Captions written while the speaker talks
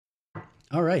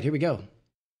All right, here we go.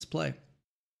 Let's play.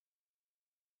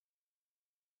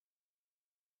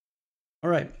 All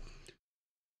right.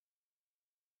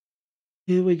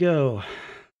 Here we go.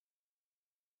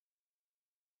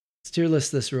 Let's tier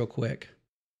list this real quick.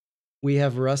 We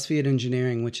have Rusviet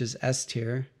Engineering, which is S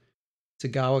tier.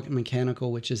 Togawa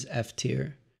Mechanical, which is F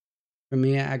tier.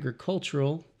 Crimea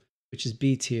Agricultural, which is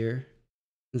B tier.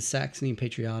 And Saxony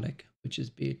Patriotic, which is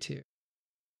B tier.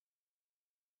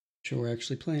 Sure, we're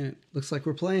actually playing it. Looks like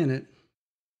we're playing it.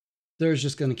 They're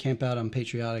just going to camp out on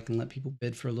Patriotic and let people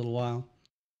bid for a little while.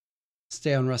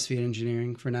 Stay on Rusviet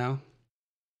Engineering for now.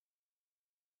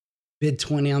 Bid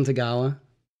 20 on Togawa.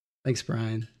 Thanks,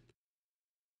 Brian.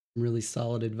 Really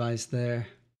solid advice there.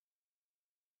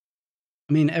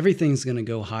 I mean, everything's going to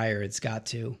go higher. It's got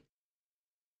to.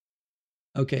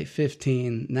 Okay,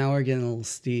 15. Now we're getting a little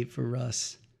steep for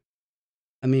Russ.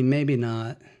 I mean, maybe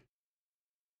not.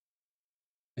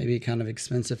 Maybe kind of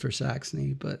expensive for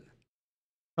Saxony, but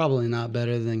probably not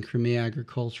better than Crimea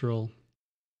Agricultural.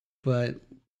 But,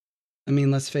 I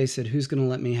mean, let's face it. Who's going to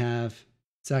let me have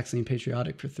Saxony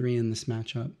Patriotic for 3 in this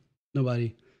matchup?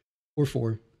 Nobody. Or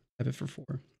 4. I have it for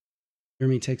 4.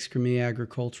 Germany takes Crimea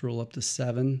Agricultural up to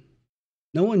 7.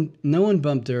 No one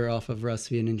bumped her off of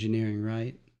Rusviet Engineering,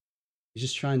 right? He's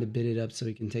just trying to bid it up so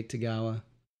he can take Togawa.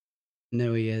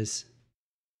 No, he is.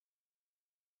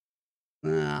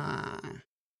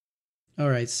 All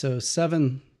right, so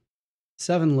 7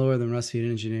 lower than Rusviet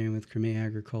Engineering with Crimea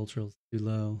Agricultural is too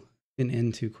low. Didn't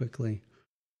end too quickly.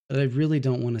 But I really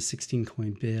don't want a 16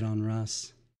 coin bid on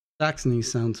Russ. Saxony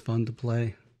sounds fun to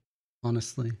play,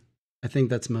 honestly. I think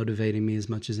that's motivating me as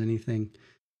much as anything.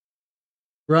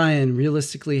 Brian,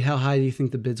 realistically, how high do you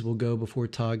think the bids will go before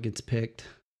Tog gets picked?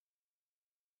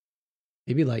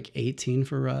 Maybe like 18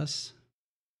 for Russ?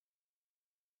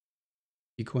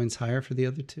 A few coins higher for the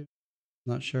other two?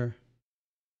 Not sure.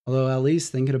 Although at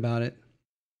least thinking about it.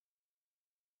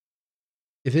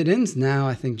 If it ends now,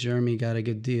 I think Jeremy got a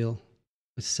good deal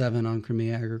with 7 on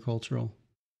Crimea Agricultural.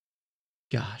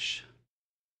 Gosh.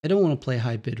 I don't want to play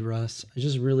high bid Russ. I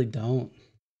just really don't.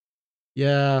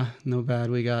 Yeah, no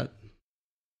bad. We got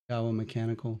Togawa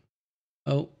Mechanical.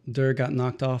 Oh, Durr got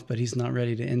knocked off, but he's not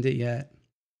ready to end it yet.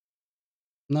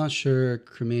 I'm not sure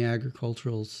Crimea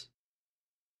Agricultural's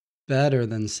better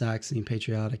than Saxony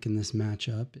Patriotic in this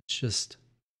matchup. It's just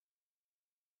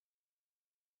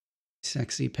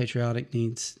Saxony Patriotic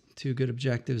needs 2 good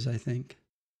objectives, I think.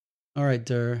 All right,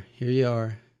 Durr, here you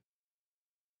are.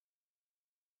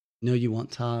 Know you want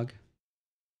Tog.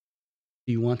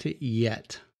 Do you want it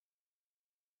yet?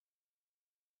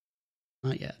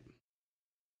 Not yet.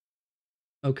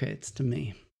 Okay, it's to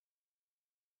me.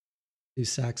 Do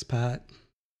Sax Pat.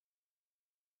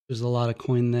 There's a lot of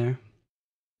coin there.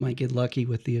 Might get lucky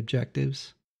with the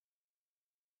objectives.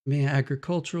 Crimea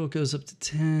Agricultural goes up to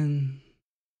 10.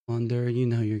 Wonder, you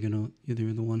know you're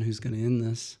the one who's gonna end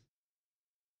this.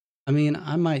 I mean,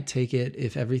 I might take it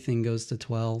if everything goes to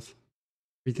 12.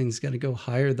 Everything's gotta go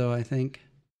higher though, I think.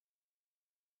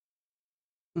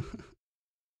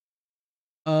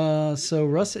 So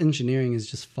Russ Engineering is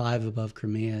just 5 above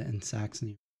Crimea and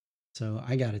Saxony. So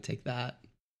I gotta take that.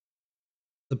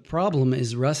 The problem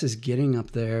is Russ is getting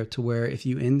up there to where if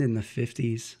you end in the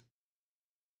 50s,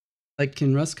 like,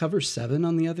 can Russ cover 7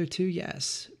 on the other two?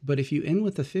 Yes. But if you end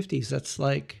with the 50s, that's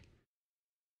like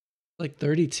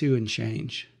 32 and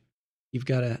change. You've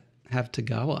got to have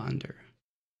Togawa under.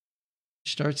 It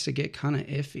starts to get kind of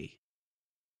iffy.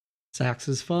 Sax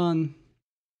is fun.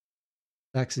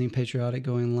 Saxony Patriotic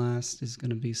going last is going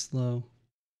to be slow.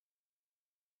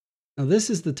 Now this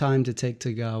is the time to take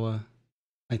Togawa,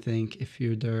 I think, if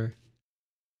you're Durr.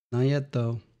 Not yet,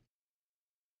 though.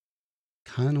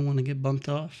 Kind of want to get bumped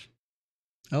off.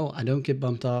 Oh, I don't get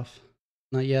bumped off.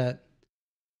 Not yet.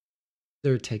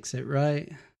 Durr takes it, right?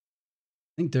 I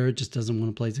think Durr just doesn't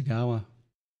want to play Togawa.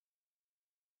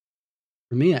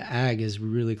 Crimea Ag is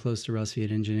really close to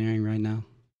Rusviet Engineering right now.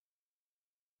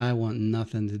 I want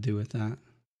nothing to do with that.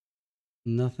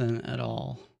 Nothing at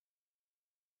all.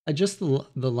 Adjust the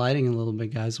lighting a little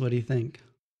bit, guys. What do you think?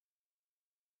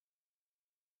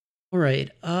 All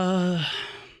right.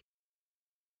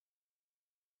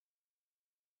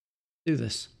 Do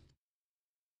this.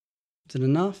 Is it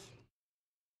enough?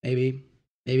 Maybe.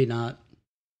 Maybe not.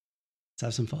 Let's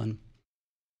have some fun.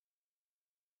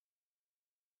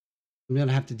 I'm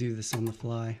gonna have to do this on the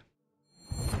fly.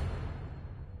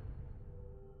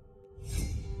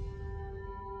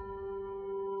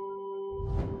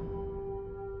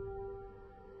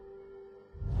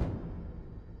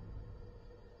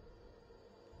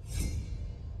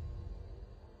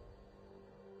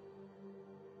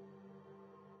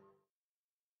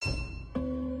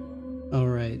 All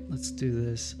right, let's do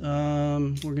this.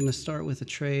 We're gonna start with a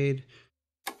trade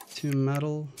to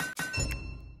metal.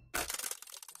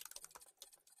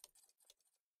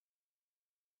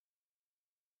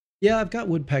 Yeah, I've got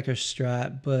woodpecker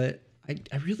strat, but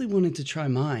I really wanted to try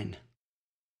mine.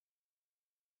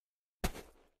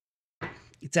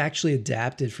 It's actually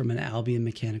adapted from an Albion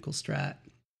mechanical strat,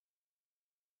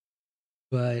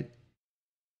 but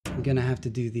I'm gonna have to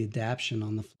do the adaptation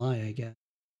on the fly, I guess.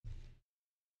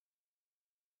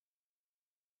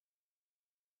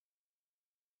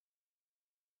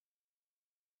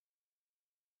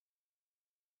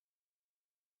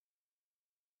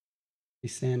 Be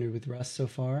standard with Rust so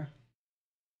far.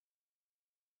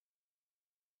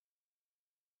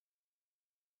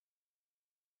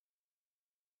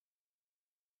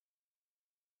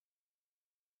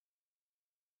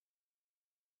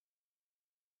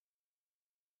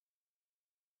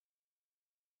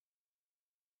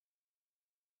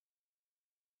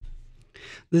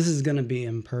 This is gonna be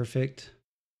imperfect.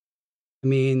 I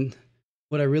mean,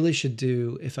 what I really should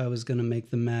do if I was gonna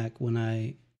make the mech when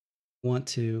I want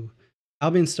to,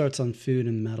 Albion starts on food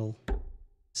and metal.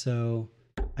 So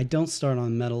I don't start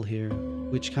on metal here,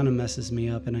 which kind of messes me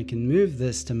up, and I can move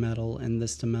this to metal and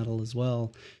this to metal as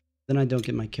well. Then I don't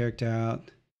get my character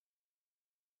out.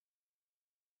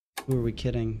 Who are we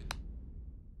kidding?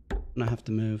 And I have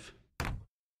to move.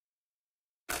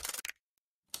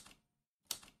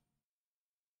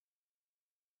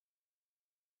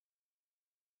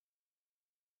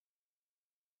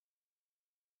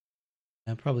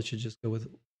 I probably should just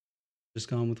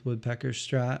gone with woodpecker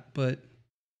strat, but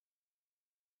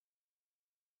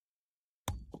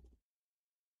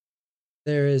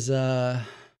there is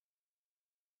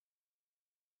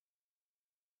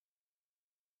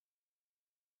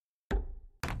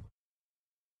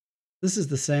this is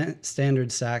the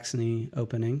standard Saxony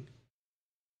opening.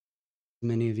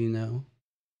 Many of you know.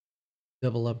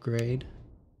 Double upgrade.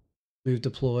 Move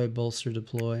deploy, bolster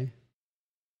deploy.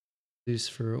 Use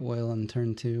for oil on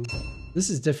turn 2.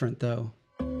 This is different though.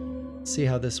 Let's see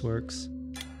how this works.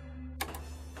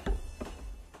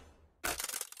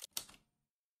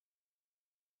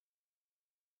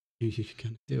 You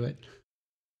can do it.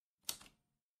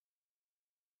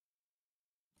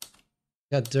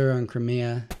 Got Dur on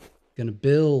Crimea. Gonna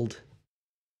build.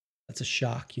 That's a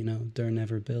shock, you know. Dur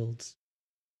never builds.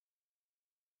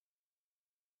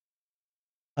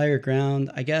 Higher ground.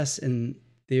 I guess in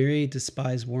theory,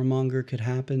 Despise Warmonger could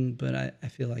happen, but I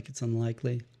feel like it's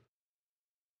unlikely.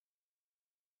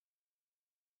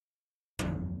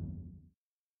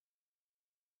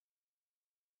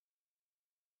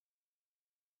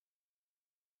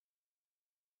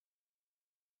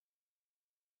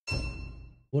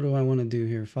 What do I want to do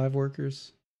here? 5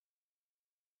 workers?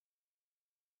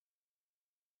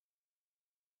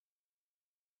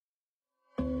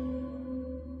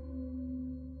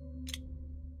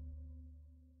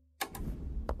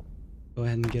 Go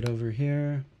ahead and get over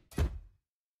here.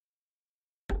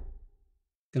 It's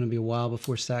gonna be a while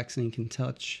before Saxony can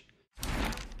touch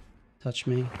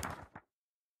me.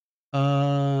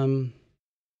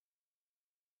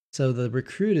 So the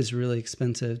recruit is really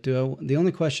expensive. The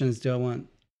only question is, do I want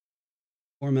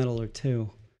 4 metal or 2?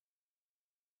 I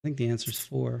think the answer is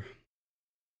 4.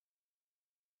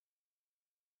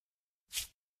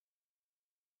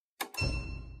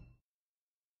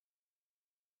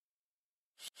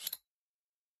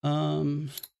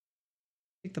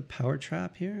 Take the power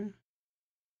trap here.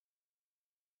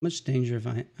 Much danger if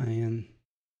I am?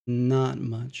 Not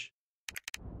much.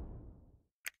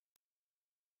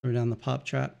 Throw down the pop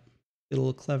trap. Get a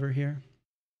little clever here.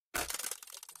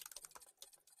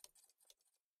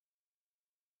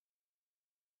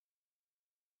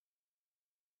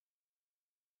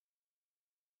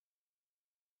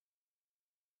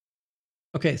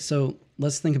 Okay, so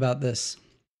let's think about this.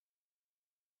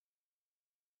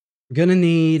 We're gonna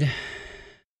need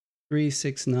 3,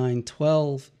 6, 9,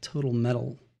 12 total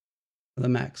metal for the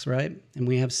max, right? And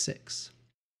we have 6.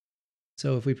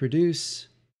 So if we produce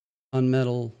on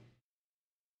metal,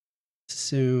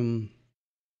 assume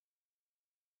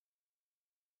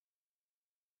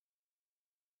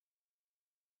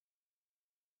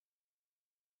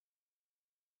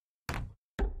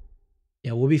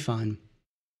yeah, we'll be fine.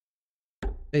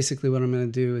 Basically what I'm going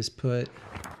to do is put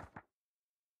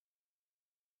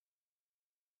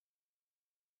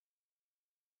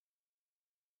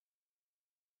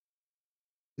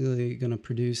really going to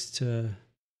produce to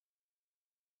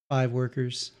 5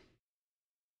 workers.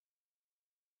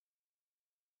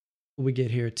 What we get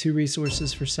here? 2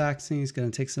 resources for Saxony. He's going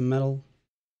to take some metal.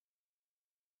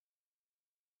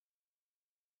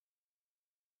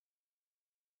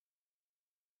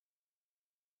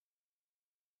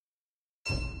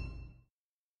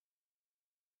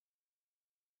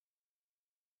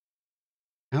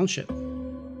 Township.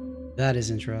 That is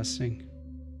interesting.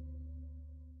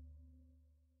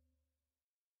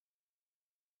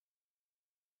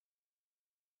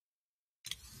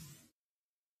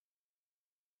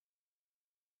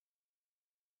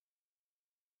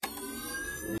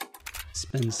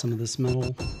 Spend some of this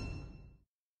metal.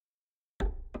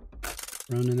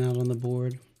 Running out on the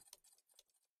board.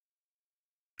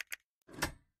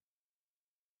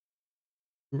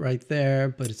 Right there,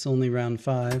 but it's only round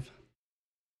 5.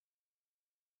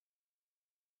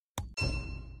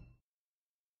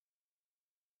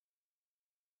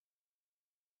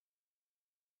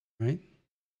 Right?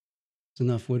 There's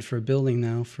enough wood for a building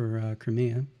now for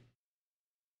Crimea.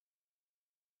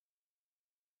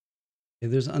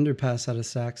 Okay, there's an underpass out of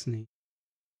Saxony.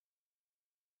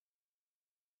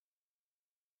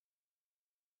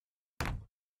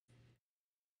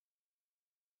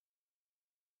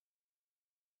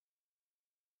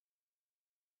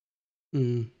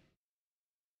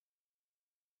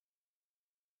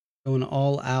 Going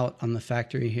all out on the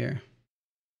factory here.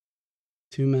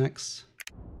 2 mechs.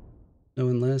 No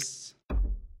enlists.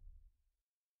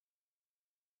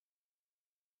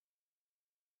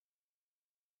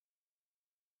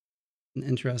 An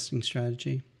interesting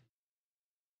strategy.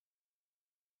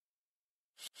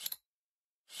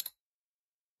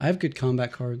 I have good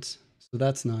combat cards, so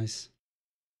that's nice.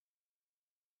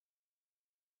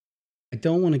 I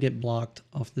don't want to get blocked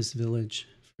off this village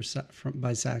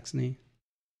by Saxony.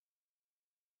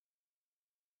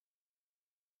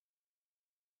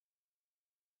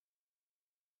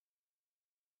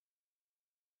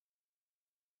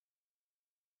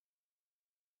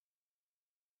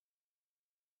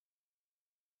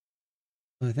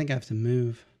 I think I have to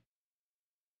move.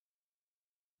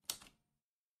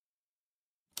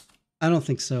 I don't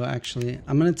think so, actually.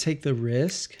 I'm going to take the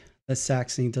risk that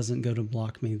Saxony doesn't go to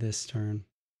block me this turn.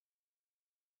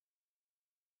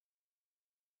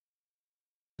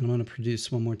 And I'm going to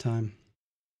produce one more time.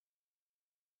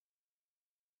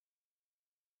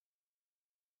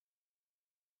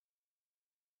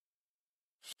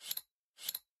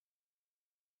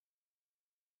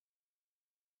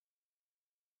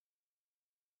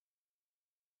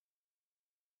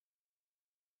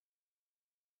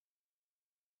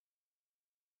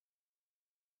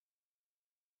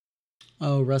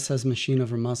 Oh, Russ has machine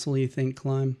over muscle, you think,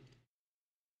 Climb?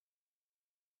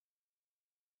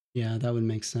 Yeah, that would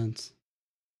make sense.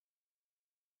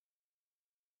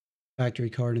 Factory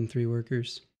card and 3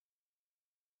 workers.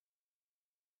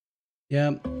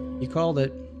 Yeah, you called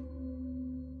it.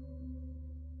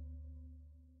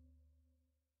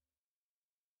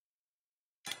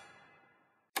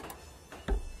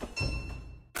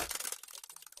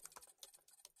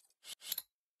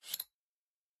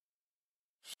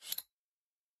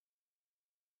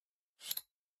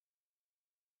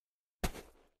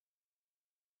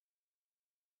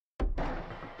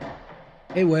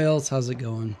 Hey, Wales, how's it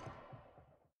going?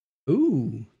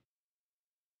 Ooh.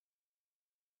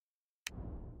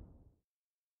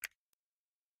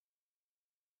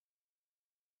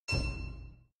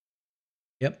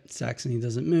 Yep, Saxony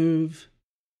doesn't move.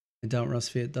 I doubt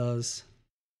Rusviet does.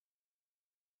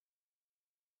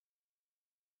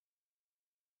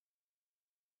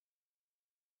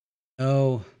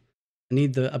 Oh, I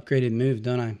need the upgraded move,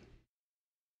 don't I?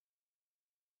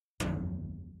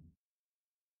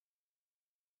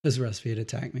 Does Rusviet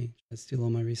attack me? Try to steal all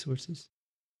my resources?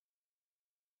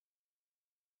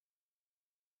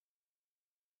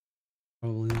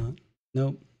 Probably not.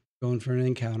 Nope. Going for an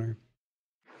encounter.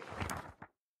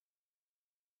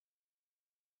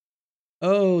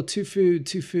 Oh, 2 food,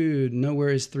 2 food. Nowhere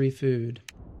is 3 food.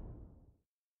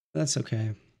 That's okay.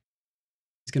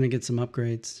 He's going to get some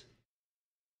upgrades.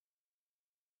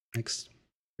 Next.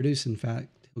 Produce, in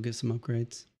fact. He'll get some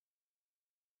upgrades.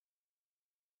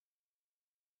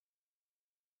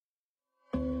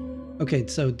 Okay,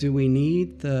 so do we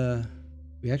need the...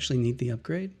 We actually need the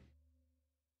upgrade?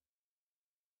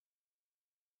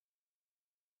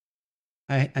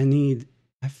 I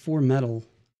have 4 metal.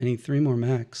 I need 3 more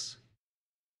mechs.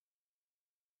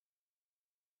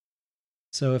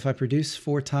 So if I produce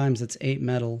 4 times, that's 8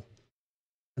 metal.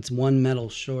 That's 1 metal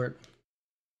short.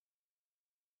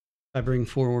 If I bring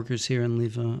 4 workers here and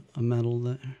leave a metal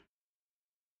there.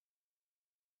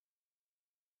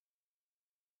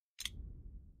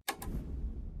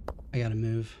 I gotta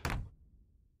move.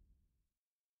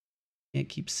 Can't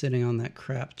keep sitting on that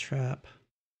crap trap.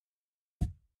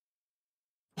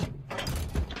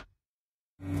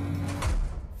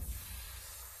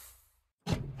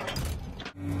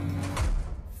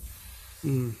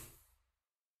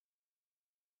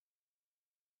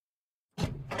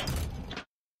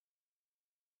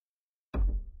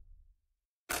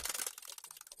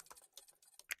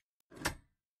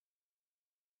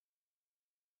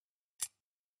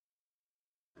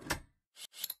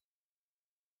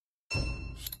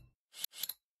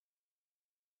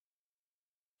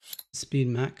 speed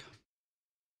Mac.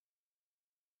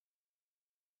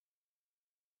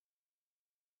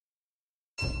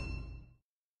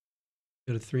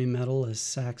 Go to 3 metal as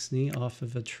Saxony off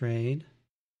of a trade.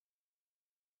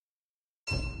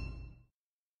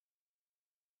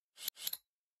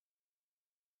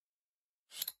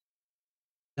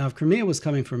 Now, if Crimea was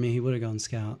coming for me, he would have gone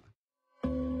scout.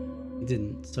 He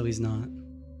didn't, so he's not.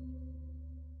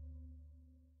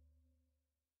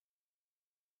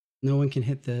 No one can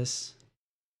hit this.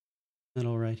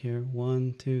 Metal right here.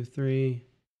 1, 2, 3.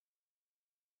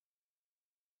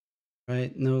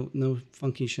 Right? No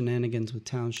funky shenanigans with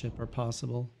township are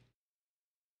possible.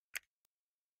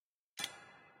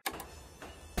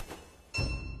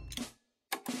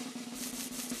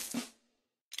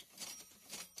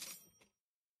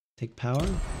 Take power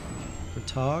for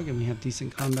Tog, and we have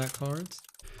decent combat cards.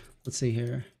 Let's see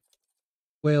here.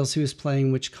 Wales, who's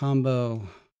playing which combo?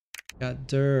 Got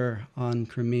Dur on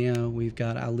Crimea. We've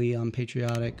got Ali on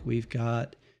Patriotic. We've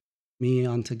got me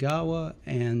on Togawa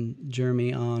and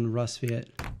Jeremy on Rusviet.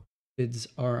 Bids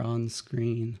are on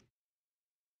screen.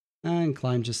 And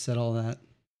Climb just said all that.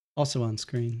 Also on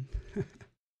screen.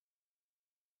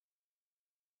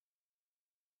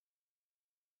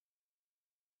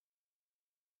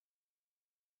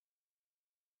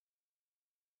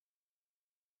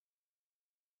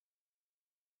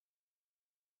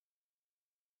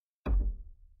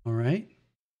 All right.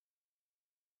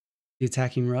 The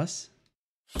attacking Russ.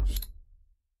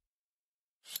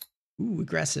 Ooh,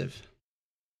 aggressive.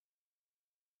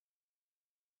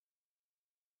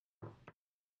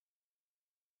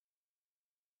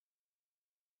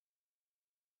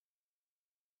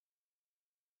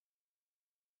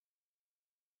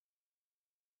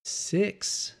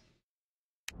 Six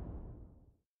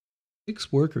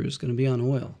workers going to be on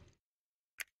oil.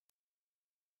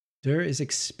 Dur is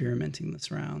experimenting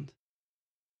this round.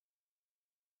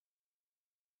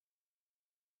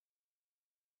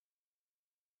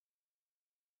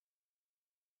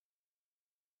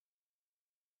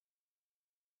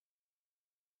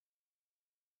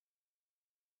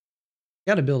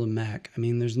 Got to build a Mac. I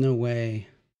mean, there's no way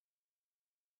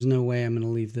I'm going to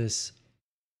leave this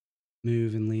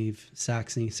move and leave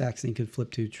Saxony. Saxony could flip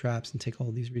 2 traps and take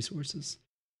all these resources.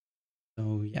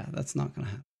 So yeah, that's not going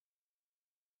to happen.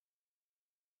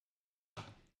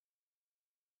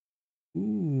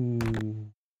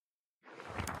 Ooh.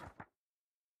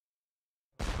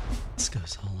 This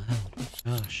goes all out. Oh,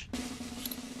 gosh.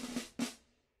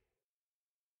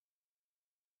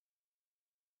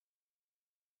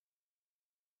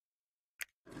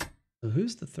 So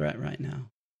who's the threat right now?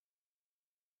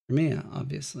 Crimea,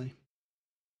 obviously.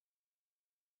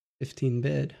 15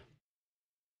 bid.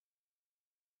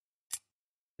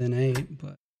 Then 8,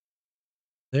 but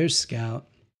there's Scout.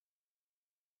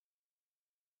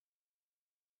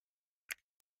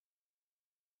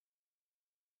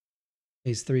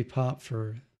 Pays 3 pop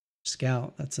for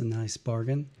Scout. That's a nice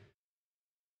bargain.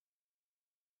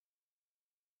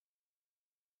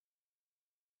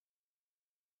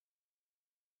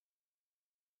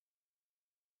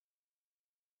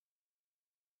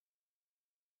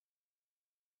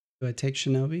 Do I take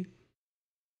Shinobi?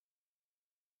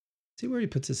 See where he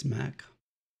puts his Mac.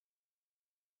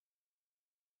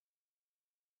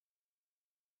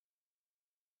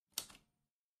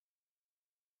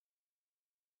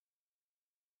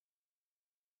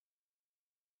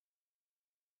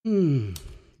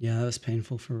 Yeah, that was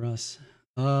painful for us.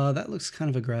 That looks kind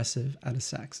of aggressive out of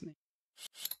Saxony.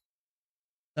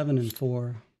 7 and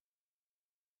 4.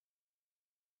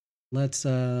 Let's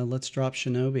drop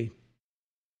Shinobi.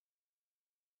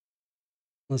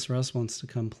 Unless Russ wants to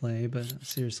come play, but I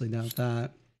seriously doubt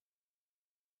that.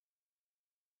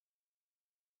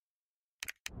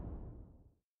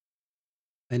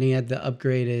 And he had the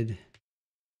upgraded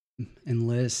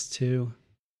enlist too.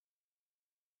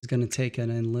 He's going to take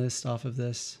an enlist off of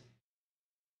this.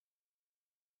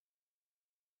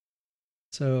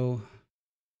 So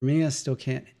Crimea still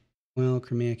can't. Well,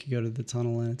 Crimea could go to the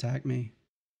tunnel and attack me.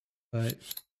 But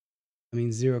I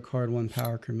mean, 0 card, 1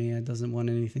 power Crimea doesn't want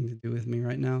anything to do with me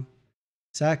right now.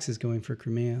 Sax is going for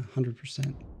Crimea,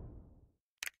 100%.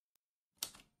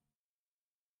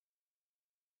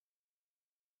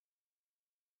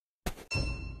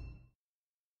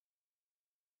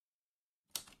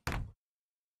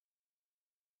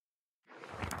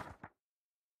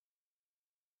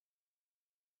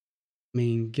 I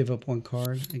mean, give up 1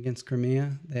 card against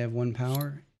Crimea. They have 1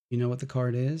 power. You know what the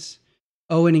card is?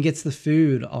 Oh, and he gets the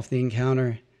food off the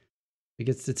encounter. He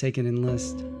gets to take an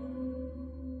enlist.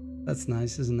 That's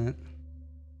nice, isn't it?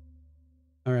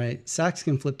 All right, Sax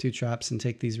can flip 2 traps and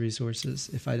take these resources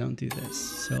if I don't do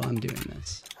this, so I'm doing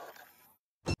this.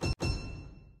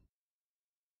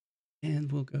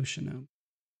 And we'll go Shinobi.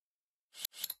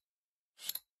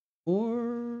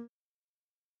 Or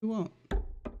we won't.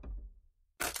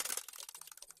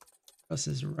 Russ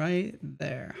is right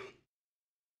there.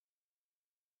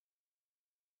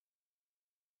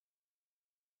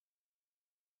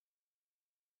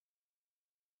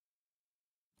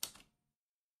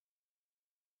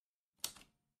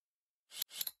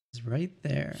 It's right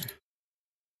there.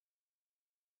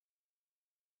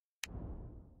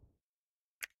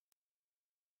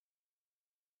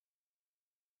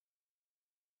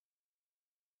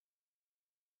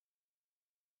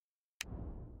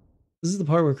 This is the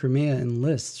part where Crimea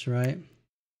enlists, right?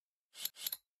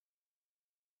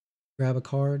 Grab a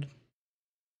card.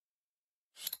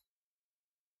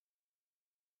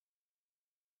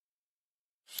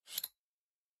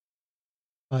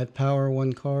 5 power,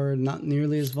 1 card. Not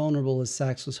nearly as vulnerable as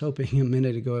Sax was hoping a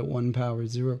minute ago at 1 power,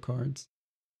 0 cards.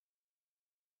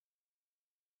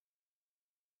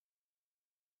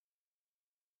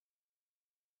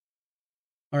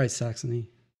 All right, Saxony.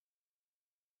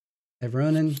 I have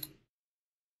Ronin.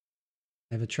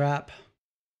 I have a trap.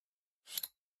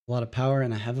 A lot of power,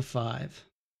 and I have a 5.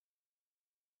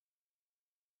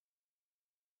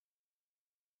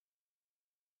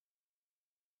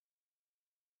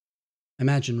 I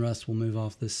imagine Rust will move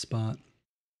off this spot.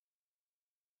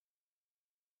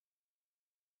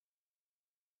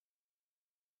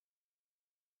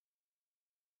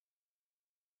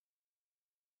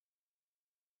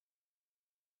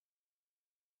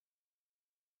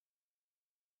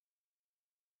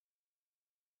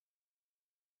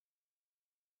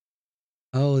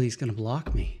 Oh, he's going to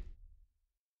block me.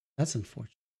 That's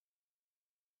unfortunate.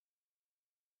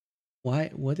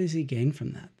 Why? What does he gain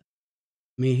from that?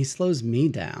 I mean, he slows me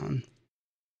down,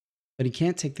 but he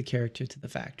can't take the character to the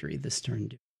factory this turn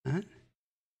doing that.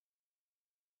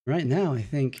 Right now, I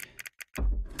think, I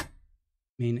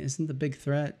mean, isn't the big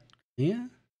threat? Yeah?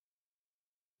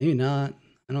 Maybe not.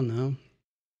 I don't know.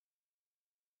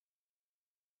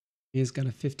 He's got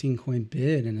a 15 coin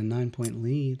bid and a 9-point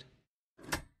lead.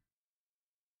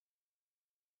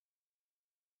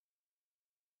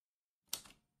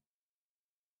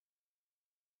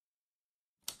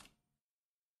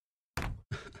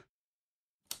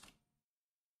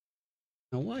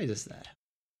 Now, why does that happen?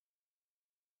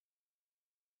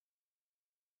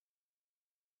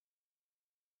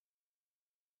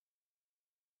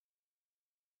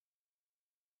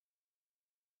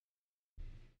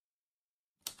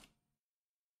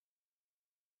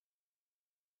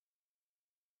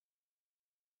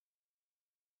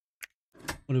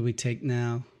 What do we take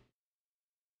now?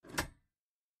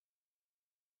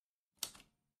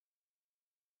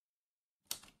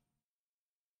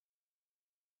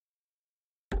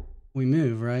 We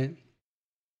move, right?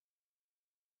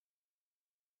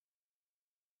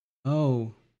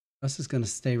 Oh, Russ is going to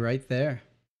stay right there.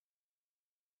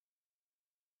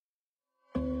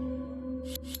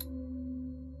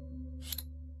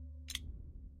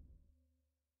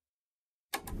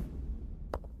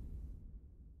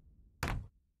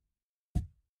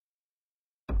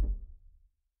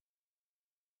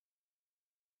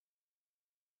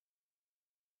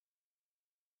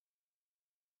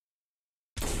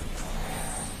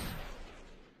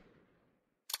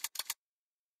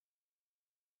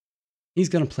 He's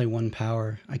going to play 1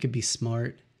 power. I could be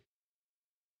smart.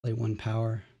 Play 1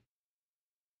 power.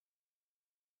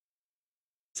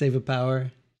 Save a power.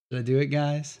 Should I do it,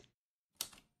 guys?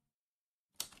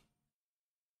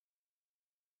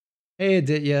 Hey,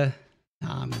 Aditya.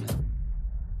 Nah, I'm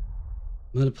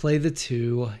gonna play the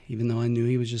 2, even though I knew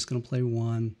he was just gonna play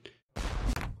 1.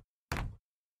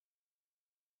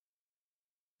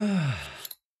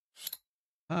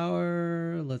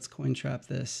 Power. Let's coin trap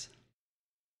this.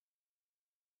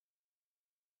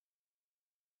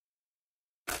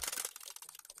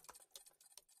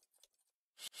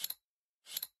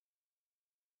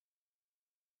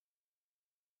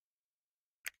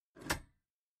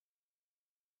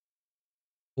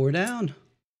 Four down.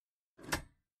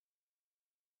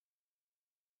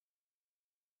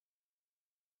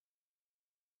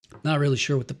 Not really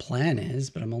sure what the plan is,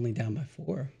 but I'm only down by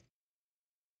 4.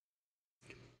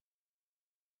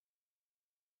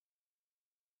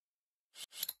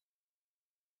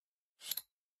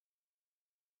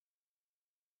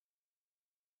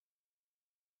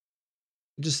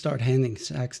 Just start handing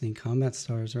Saxony combat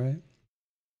stars, right?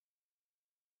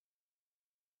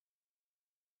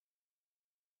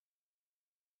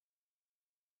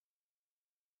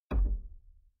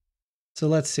 So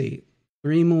let's see.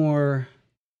 3 more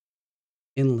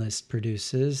Enlist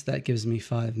produces. That gives me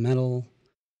 5 metal.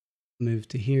 Move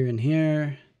to here and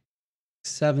here.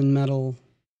 7 metal.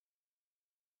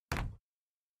 Is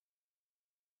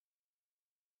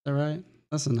that right?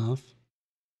 That's enough.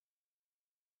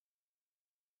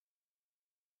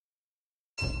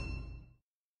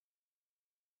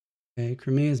 Okay,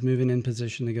 Crimea is moving in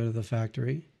position to go to the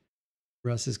factory.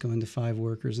 Russ is going to 5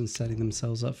 workers and setting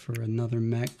themselves up for another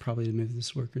mech, probably to move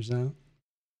this workers out.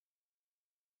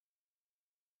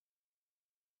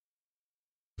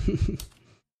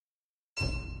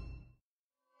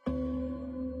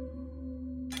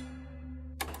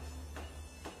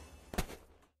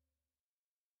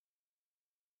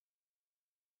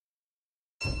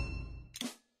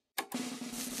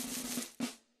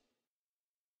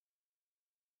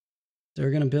 They're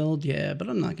going to build? Yeah, but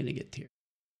I'm not going to get tier.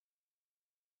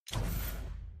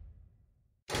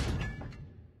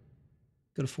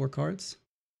 Go to 4 cards.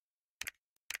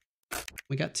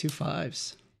 We got 2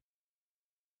 5s.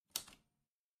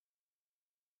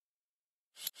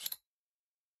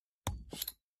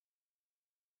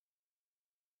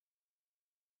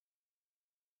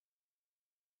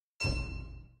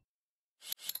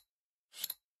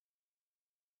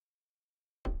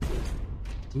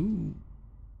 Ooh.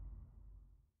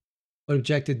 What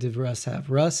objective did Russ have?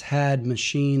 Russ had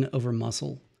machine over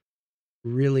muscle.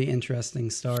 Really interesting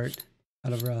start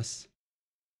out of Russ.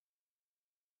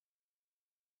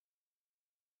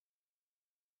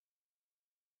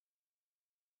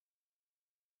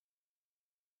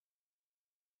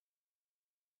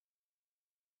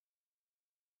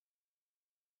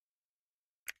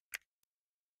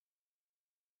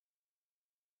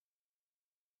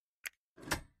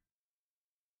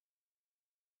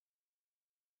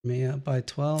 Me up by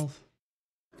 12.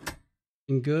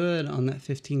 And good on that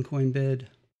 15 coin bid.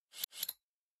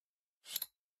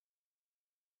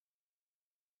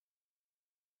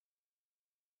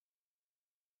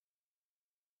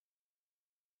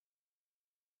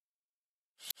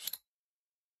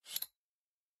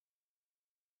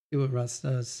 See what Russ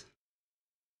does.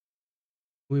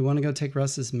 We want to go take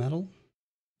Russ's metal.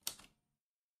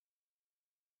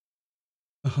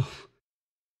 Oh,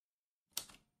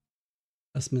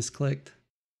 just misclicked.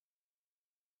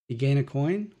 You gain a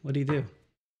coin? What do you do?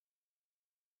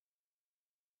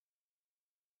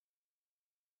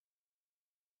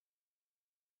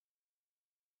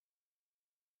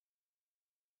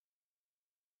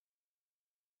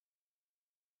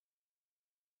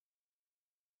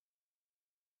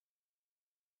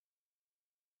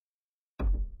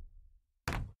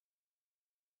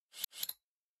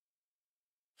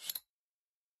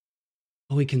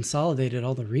 Oh, he consolidated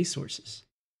all the resources.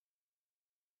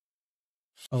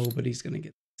 Oh, but he's going to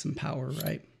get some power,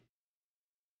 right?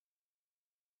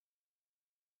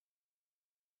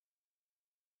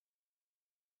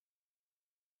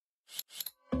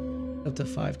 Up to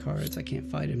 5 cards. I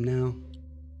can't fight him now.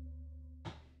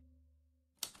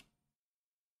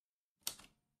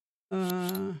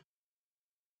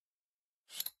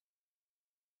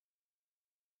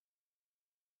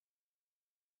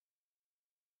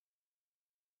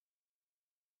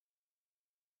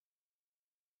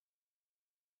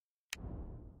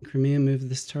 Crimea move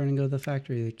this turn and go to the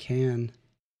factory. They can.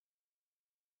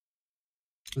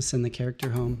 Let's send the character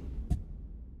home.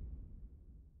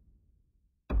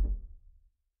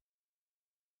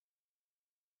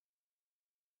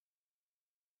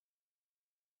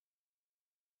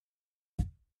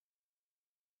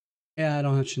 Yeah, I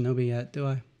don't have Shinobi yet, do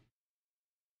I?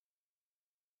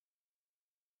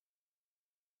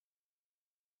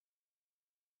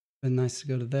 Been nice to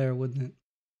go to there, wouldn't it?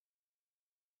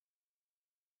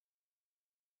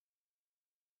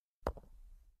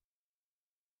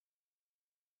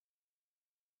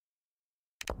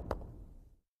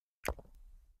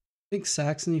 I think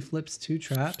Saxony flips 2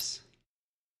 traps.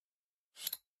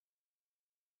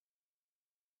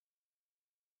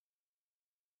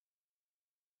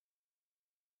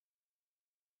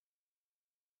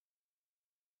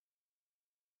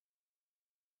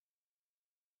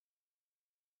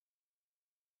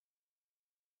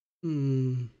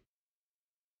 Hmm.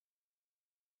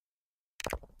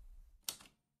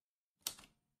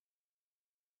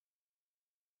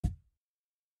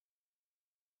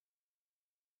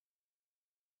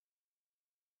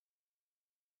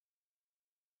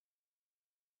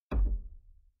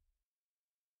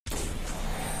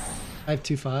 I have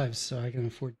 2 5s, so I can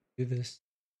afford to do this.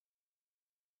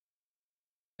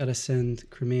 Gotta send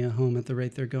Crimea home at the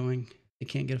rate they're going. They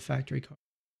can't get a factory card.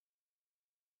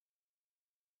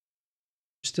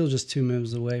 Still just 2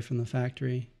 moves away from the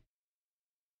factory.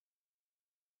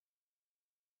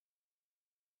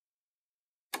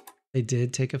 They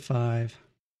did take a 5.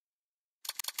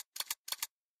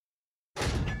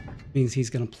 Means he's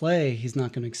going to play. He's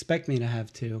not going to expect me to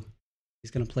have 2.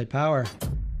 He's going to play power.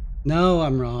 No,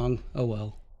 I'm wrong. Oh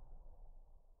well.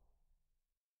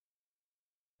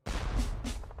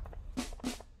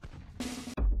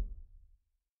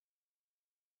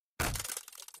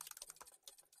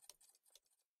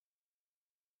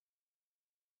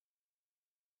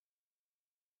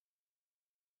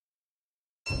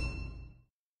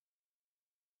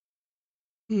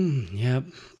 Yep.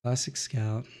 Classic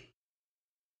scout.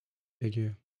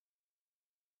 Figure.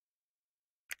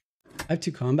 I have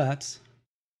 2 combats.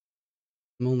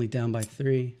 I'm only down by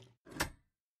 3.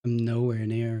 I'm nowhere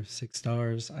near 6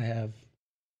 stars. I have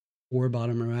 4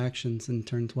 bottom row actions in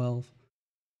turn 12.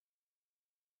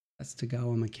 That's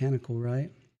Togawa mechanical,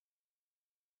 right?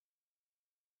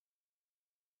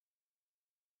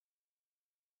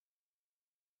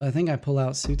 I think I pull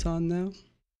out Suton now.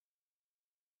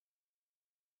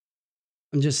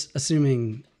 I'm just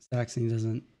assuming Saxony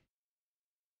doesn't,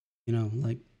 you know,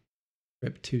 like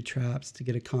rip 2 traps to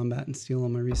get a combat and steal all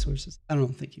my resources. I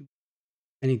don't think he will.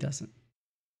 And he doesn't.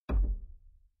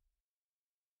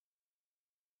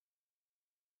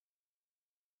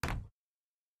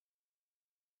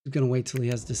 He's gonna wait till he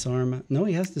has disarm. No,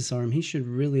 he has disarm. He should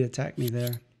really attack me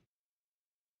there.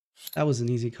 That was an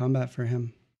easy combat for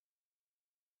him.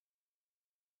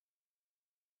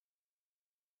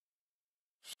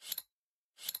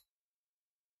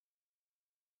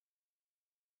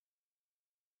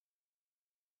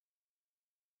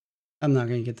 I'm not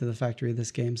gonna get to the factory this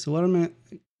game. So what am I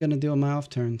gonna do on my off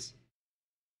turns?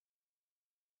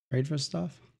 Trade for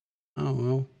stuff? I don't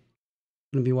know.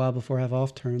 It's gonna be a while before I have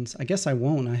off turns. I guess I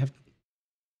won't. I have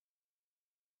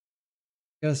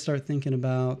gotta start thinking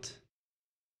about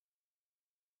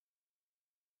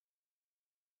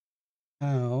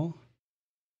how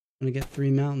I'm gonna get 3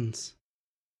 mountains.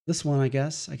 This one, I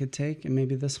guess, I could take, and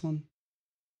maybe this one.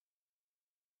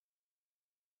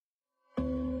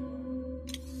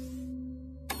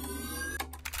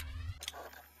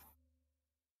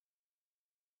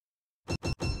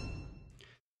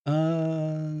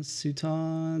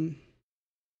 Suton.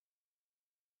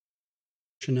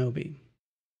 Shinobi.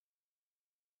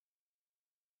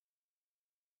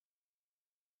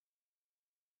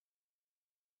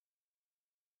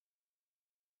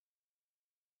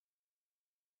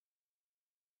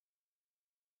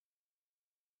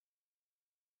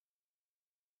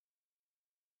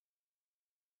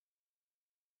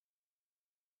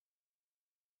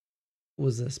 What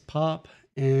was this? Pop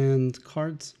and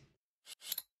cards.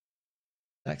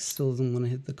 That still doesn't want to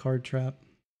hit the card trap.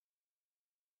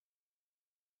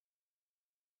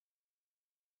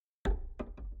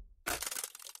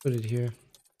 Put it here.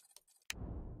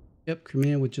 Yep,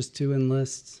 Crimea with just 2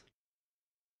 enlists.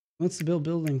 Wants to build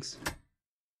buildings.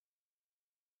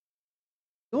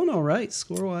 Going all right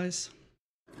score-wise.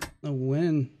 No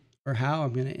when or how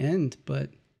I'm going to end,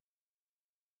 but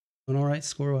going all right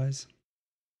score-wise.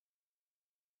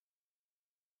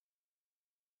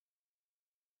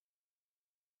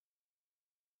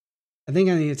 I think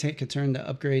I need to take a turn to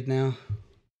upgrade now.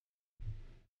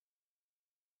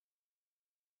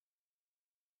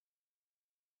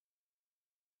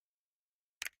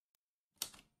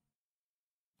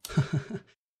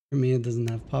 Crimea doesn't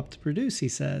have pop to produce, he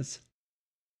says.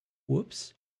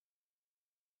 Whoops.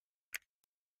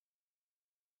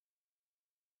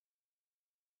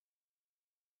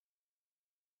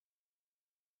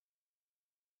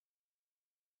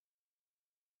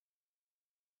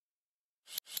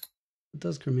 What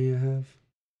does Crimea have?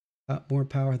 Got more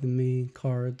power than me,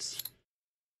 cards.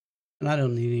 And I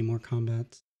don't need any more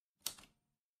combats.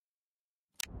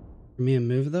 Crimea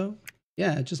move though?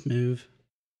 Yeah, just move.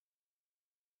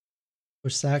 Or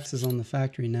Sax is on the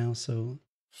factory now, so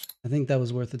I think that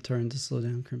was worth a turn to slow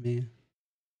down Crimea.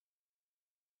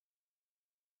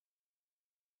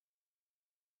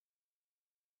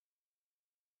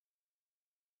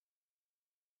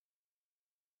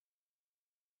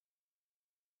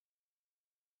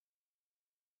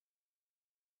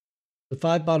 So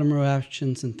 5 bottom row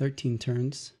actions in 13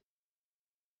 turns.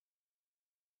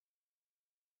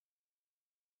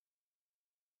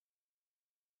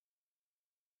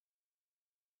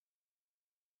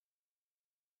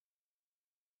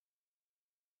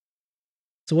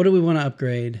 So what do we want to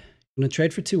upgrade? I'm going to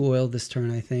trade for 2 oil this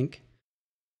turn, I think.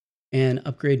 And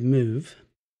upgrade move.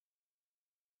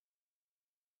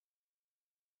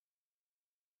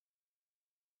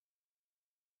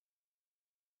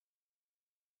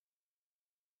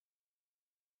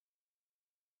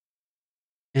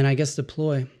 And I guess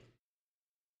deploy.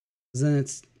 Then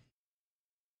it's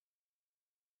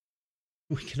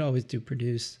We could always do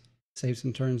produce, save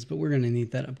some turns, but we're going to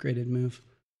need that upgraded move.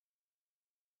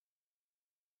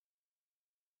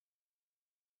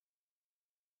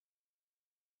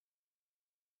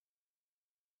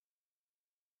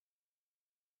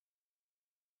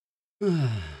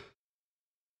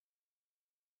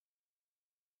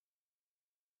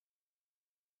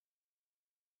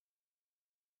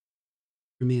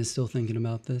 Crimea is still thinking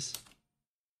about this.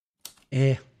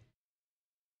 You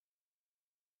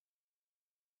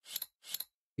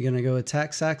gonna go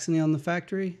attack Saxony on the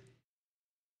factory?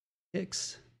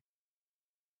 Kicks.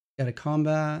 Got a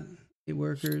combat, 8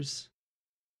 workers.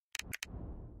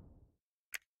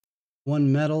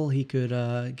 1 metal, he could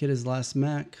get his last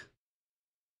mech.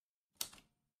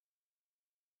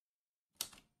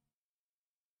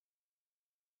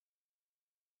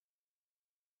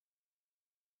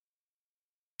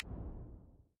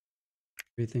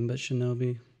 Everything but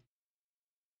Shinobi.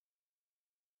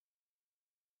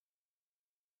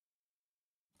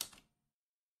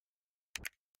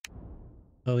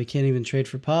 Oh, he can't even trade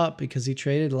for pop because he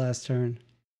traded last turn.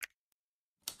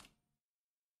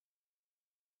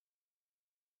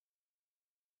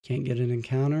 Can't get an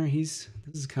encounter. This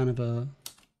is kind of a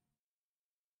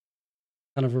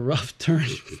rough turn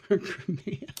for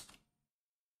Crimea.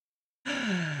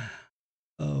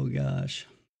 Oh gosh.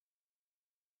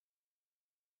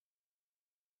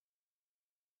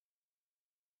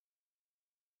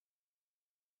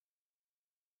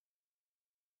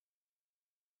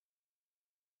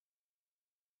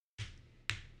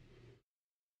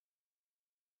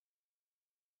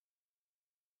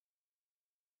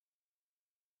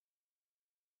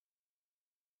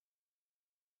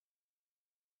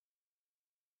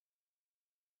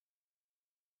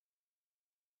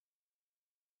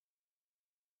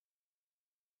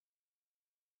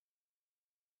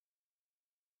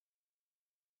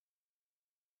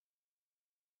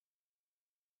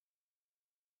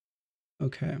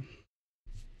 Okay.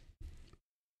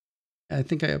 I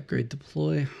think I upgrade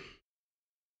deploy.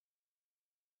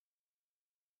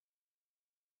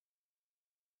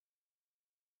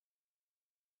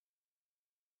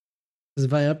 Because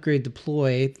if I upgrade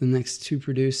deploy, the next 2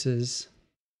 produces.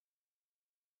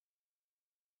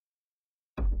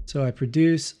 So I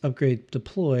produce, upgrade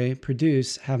deploy,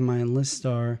 produce, have my enlist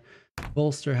star,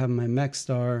 bolster, have my mech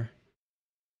star.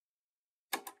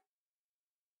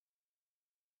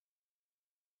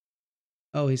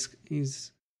 Oh, he's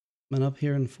been up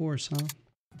here in force, huh?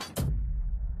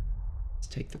 Let's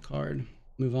take the card.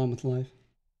 Move on with life.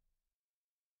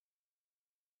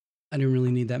 I didn't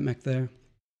really need that mech there.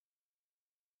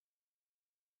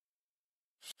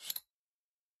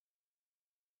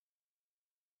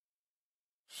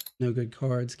 No good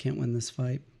cards. Can't win this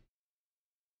fight.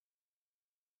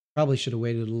 Probably should have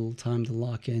waited a little time to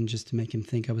lock in just to make him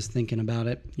think I was thinking about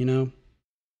it, you know?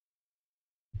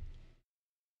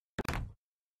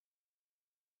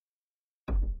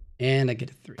 And I get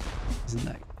a 3. Isn't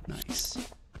that nice?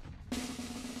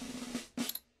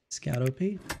 Scout OP.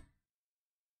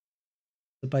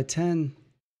 But by 10.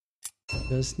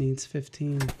 Just needs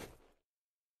 15.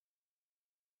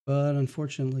 But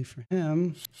unfortunately for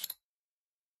him,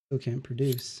 still can't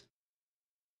produce.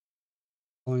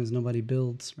 As long as nobody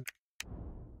builds.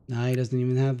 Nah, he doesn't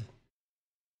even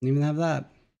have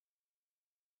that.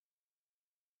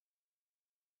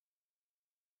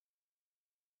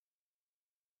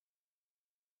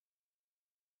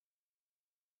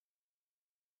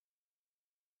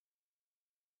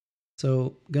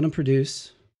 So gonna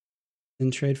produce,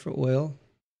 then trade for oil,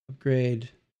 upgrade,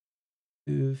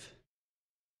 move,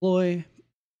 deploy,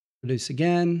 produce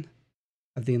again,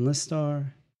 have the enlist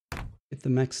star, get the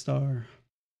mech star, and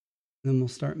then we'll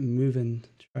start moving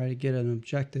to try to get an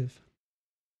objective.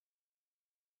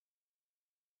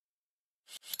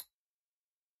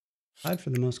 Tied for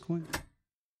the most coin.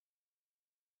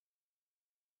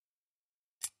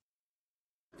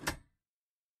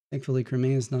 Thankfully,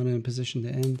 Crimea is not in a position to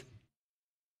end.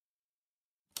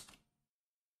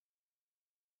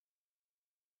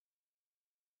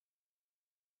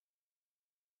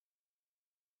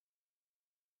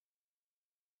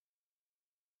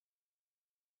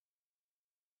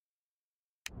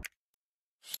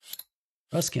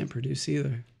 Russ can't produce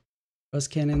either. Russ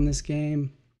can't end this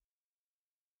game.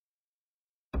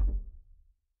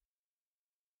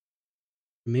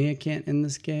 Crimea can't end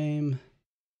this game.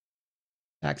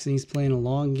 Saxony's playing a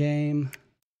long game.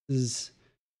 This is,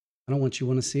 I don't know what you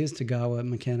want to see is Togawa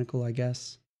mechanical, I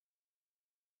guess.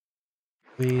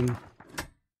 I mean,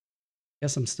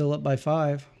 guess I'm still up by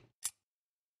 5.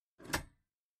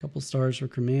 Couple stars for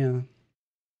Crimea.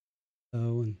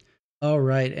 Oh, and oh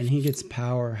right, and he gets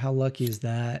power. How lucky is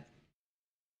that?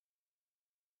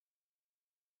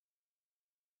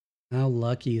 How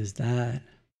lucky is that?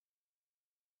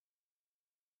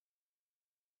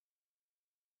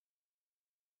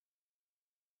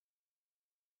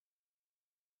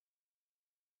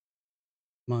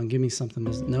 Come on, give me something.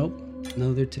 Nope.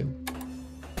 Another 2.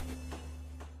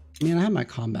 I mean, I have my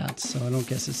combats, so I don't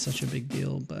guess it's such a big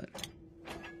deal, but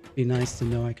it'd be nice to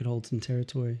know I could hold some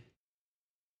territory.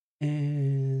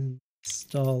 And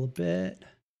stall a bit.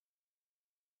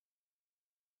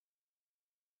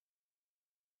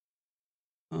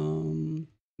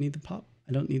 Need the pop?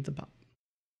 I don't need the pop.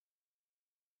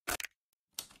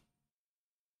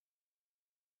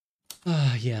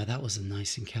 Ah, yeah, that was a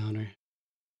nice encounter.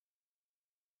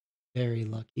 Very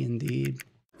lucky indeed.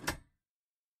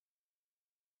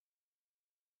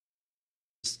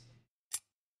 Just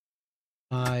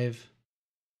 5.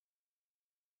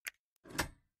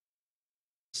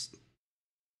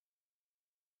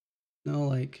 No,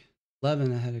 like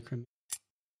 11 ahead of Crimea.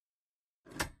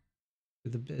 For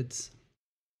the bids.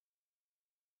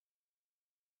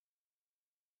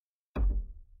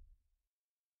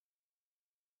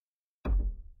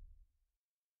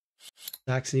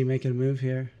 Saxony making a move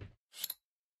here.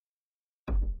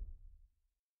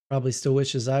 Probably still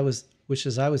wishes I was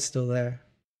still there.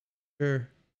 Sure.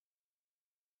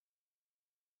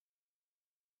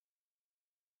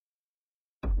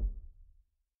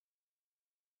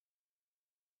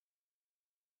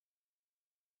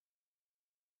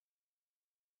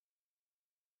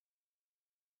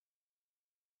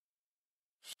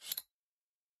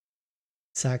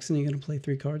 Saxony gonna play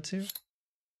 3 cards here?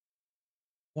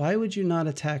 Why would you not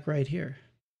attack right here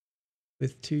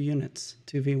with 2 units,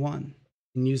 2v1,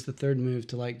 and use the 3rd move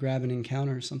to like grab an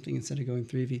encounter or something instead of going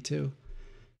 3v2?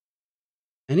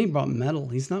 And he brought metal.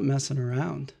 He's not messing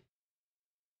around.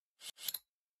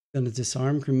 Gonna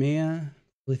disarm Crimea.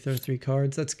 Really throw 3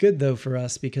 cards. That's good though for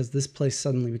us because this place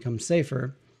suddenly becomes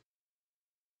safer.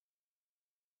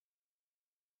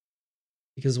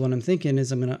 Because what I'm thinking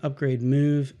is I'm gonna upgrade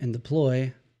move and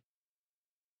deploy.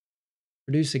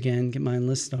 Produce again, get my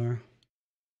enlist star.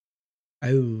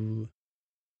 Oh.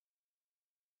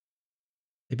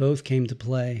 They both came to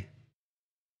play.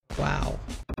 Wow.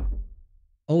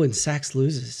 Oh, and Sax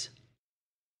loses.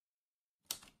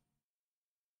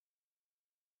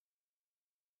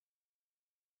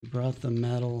 Brought the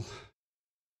metal.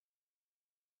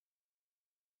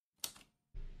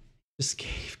 Just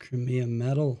gave Crimea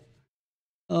metal.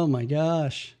 Oh my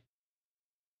gosh.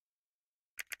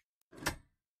 What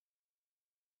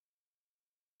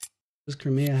does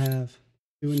Crimea have?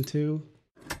 2 and 2?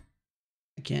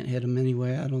 I can't hit him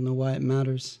anyway. I don't know why it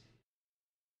matters.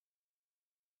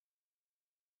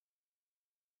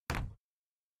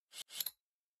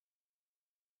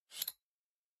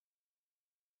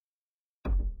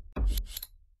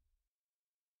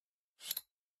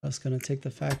 I was going to take the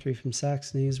factory from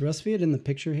Saxony. Is Rusviet in the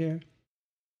picture here?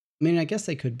 I mean, I guess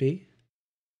they could be.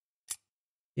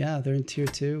 Yeah, they're in tier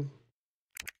 2.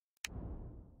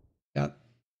 Got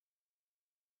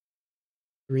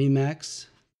 3 mechs,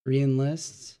 3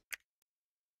 enlists.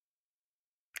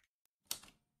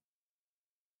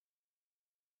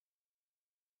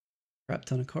 Crap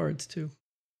ton of cards too.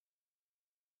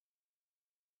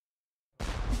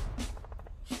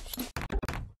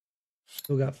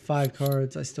 Still got 5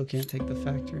 cards. I still can't take the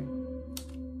factory.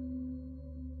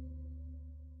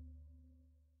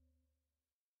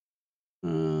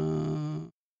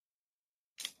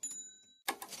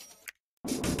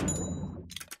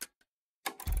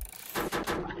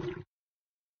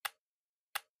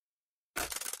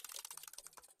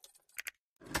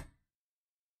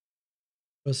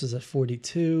 Russ is at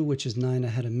 42, which is 9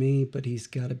 ahead of me, but he's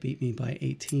got to beat me by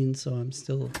 18, so I'm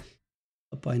still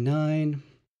up by 9.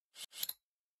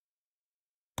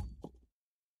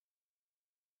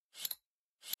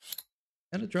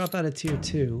 Got to drop out of tier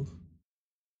 2.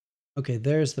 Okay,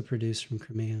 there's the produce from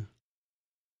Crimea.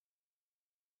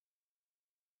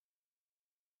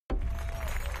 All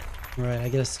right, I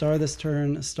get a star this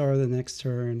turn, a star the next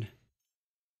turn.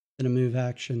 Then a move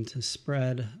action to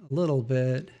spread a little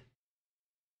bit.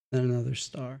 Then another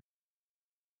star.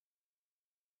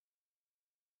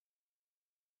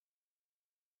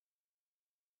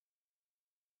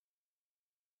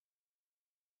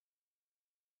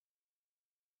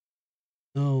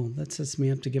 Oh, that sets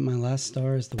me up to get my last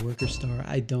star as the worker star.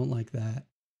 I don't like that.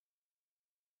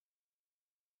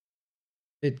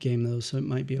 Mid game though, so it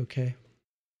might be okay.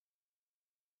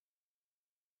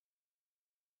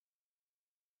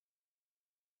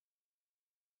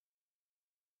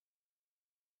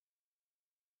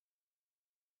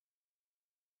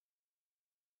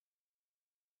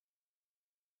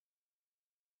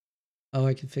 Oh,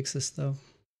 I can fix this though.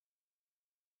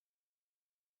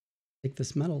 Take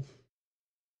this metal.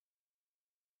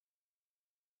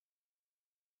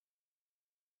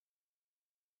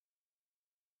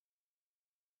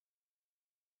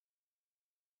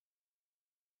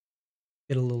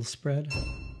 Get a little spread.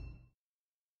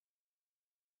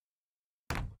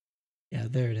 Yeah,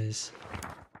 there it is.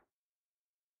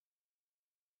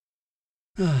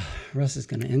 Russ is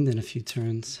going to end in a few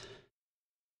turns.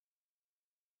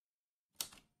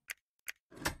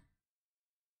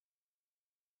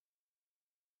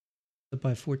 Up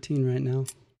by 14 right now.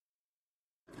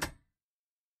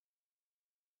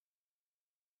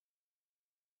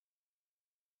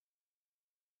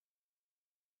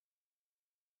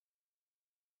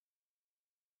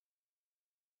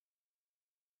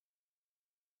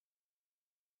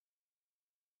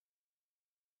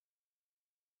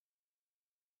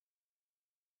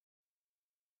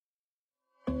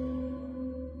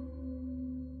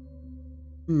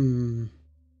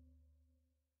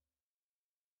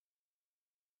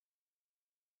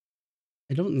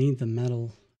 I don't need the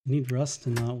metal. I need Russ to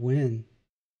not win.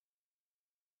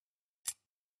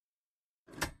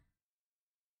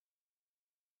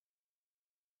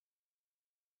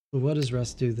 But what does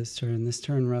Russ do this turn? This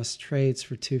turn Russ trades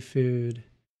for 2 food.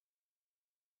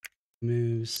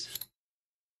 Moves.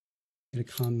 Get a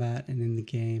combat and in the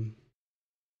game.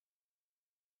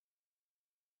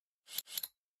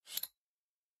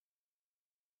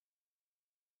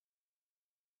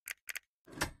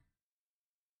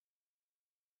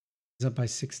 He's up by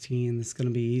 16. This is going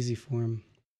to be easy for him.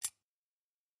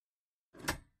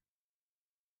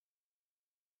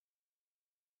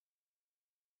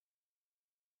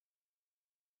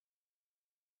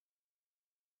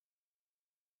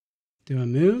 Do I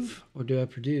move or do I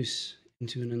produce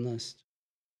into an enlist?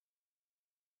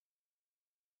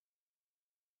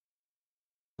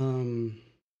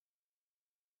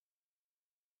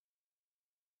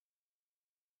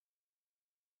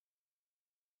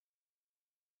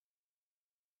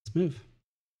 Let's move.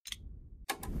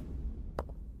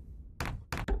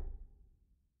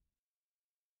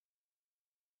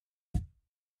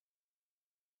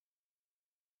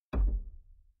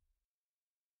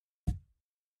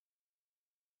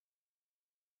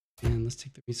 And let's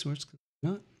take the resource, because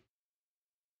why not?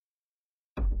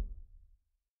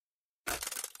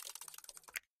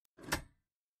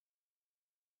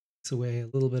 Takes away a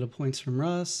little bit of points from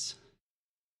Russ.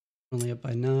 Only up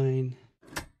by 9.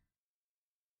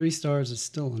 3 stars is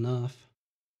still enough.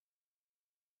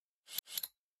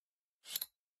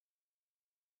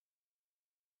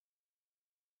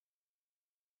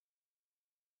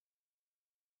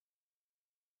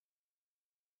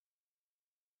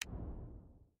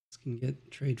 This can get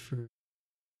trade for...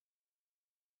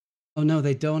 Oh no,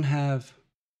 they don't have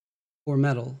 4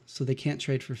 metal, so they can't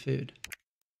trade for food.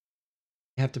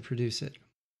 They have to produce it.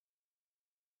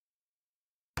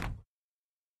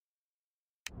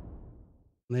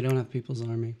 They don't have People's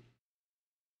Army.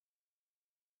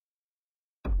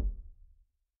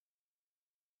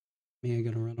 Me, I'm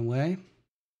gonna run away.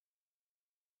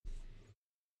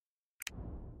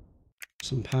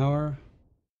 Some power.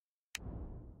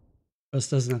 Russ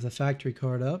doesn't have the factory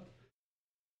card up.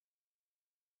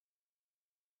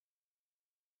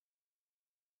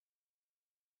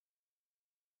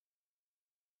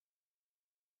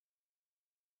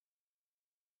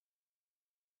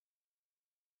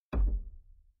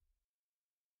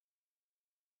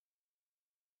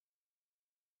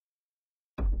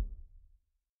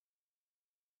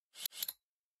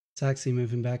 Saxony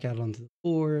moving back out onto the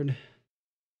board.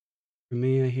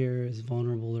 Crimea here is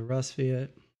vulnerable to Rusviet.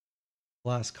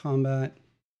 Last combat.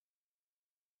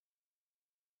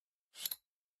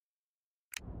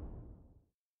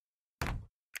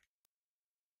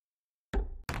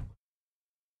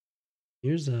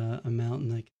 Here's a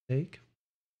mountain I can take.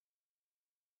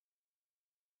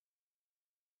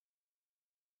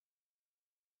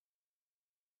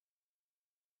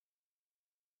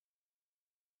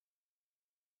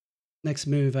 Next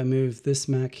move, I move this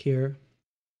mech here.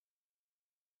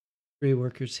 3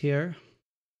 workers here.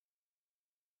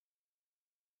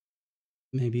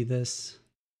 Maybe this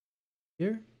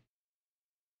here.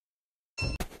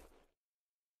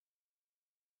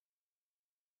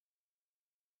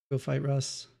 Go fight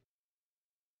Russ.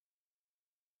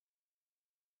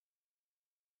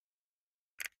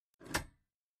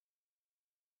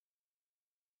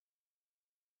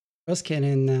 Russ can't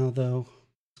end now, though.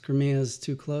 Crimea is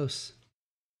too close.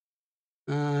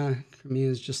 Crimea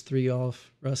is just 3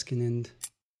 off. Russ can end.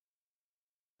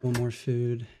 1 more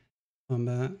food.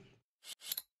 Combat.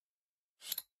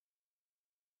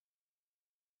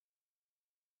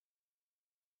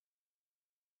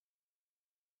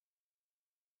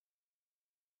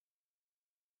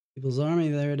 People's Army,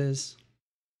 there it is.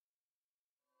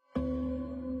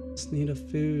 Just need a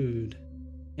food.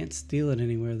 Can't steal it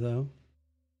anywhere though.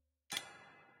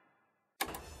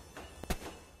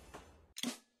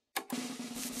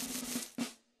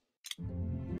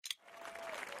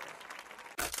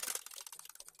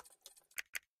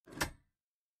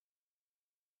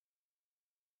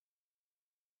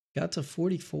 Got to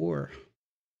 44.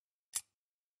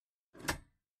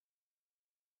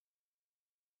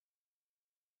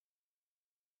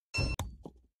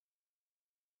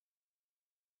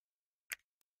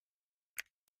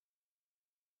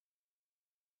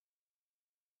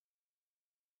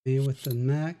 Me with the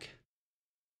Mac.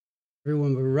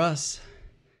 Everyone but Russ.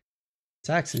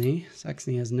 Saxony.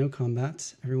 Saxony has no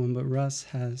combats. Everyone but Russ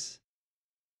has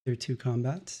their 2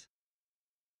 combats.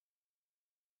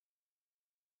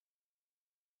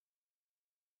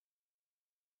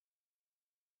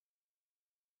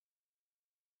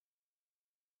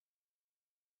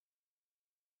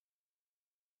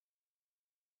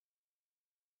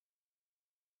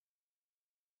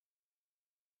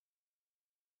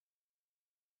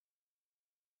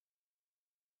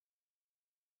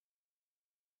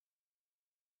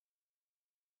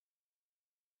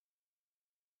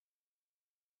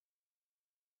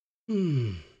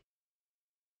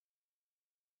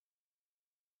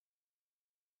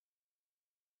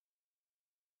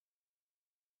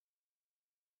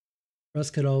 Russ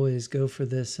could always go for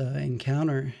this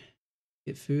encounter,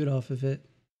 get food off of it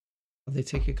while they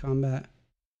take a combat.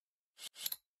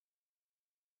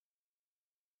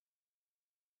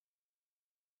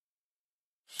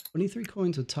 $23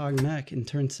 coins with Tog Mech in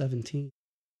turn 17.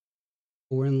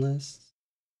 Foreign lists.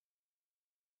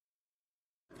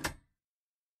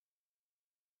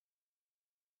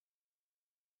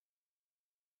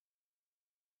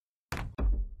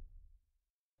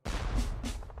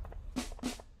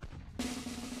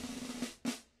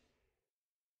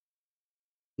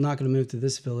 I'm not going to move to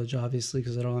this village, obviously,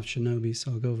 because I don't have shinobi,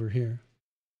 so I'll go over here.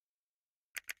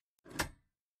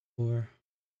 Or,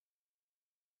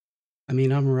 I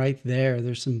mean, I'm right there.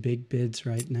 There's some big bids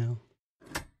right now.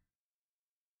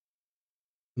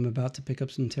 I'm about to pick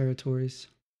up some territories.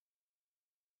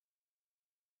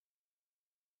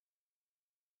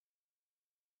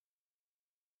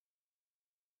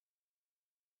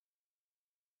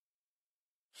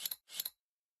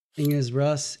 Thing is,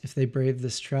 Russ, if they brave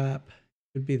this trap,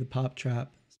 it would be the pop trap,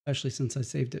 especially since I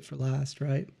saved it for last,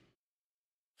 right?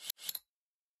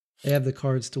 They have the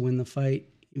cards to win the fight,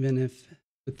 even if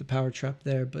with the power trap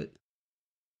there, but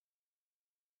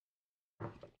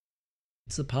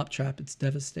it's a pop trap. It's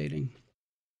devastating.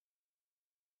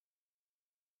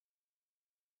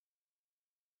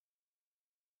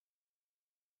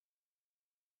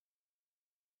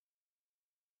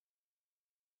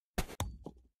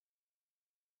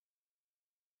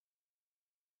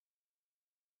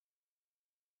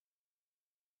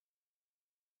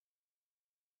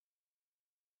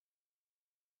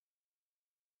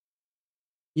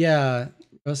 Yeah,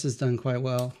 Russ has done quite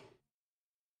well.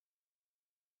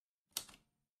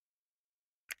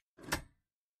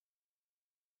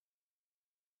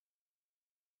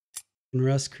 Can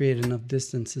Russ create enough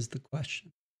distance is the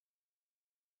question.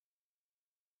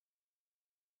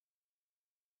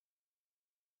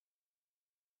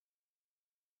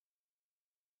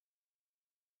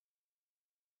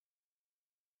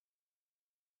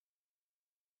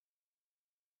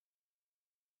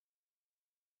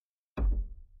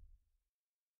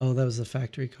 Oh, that was the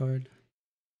factory card.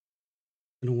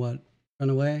 Gonna what? Run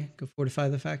away? Go fortify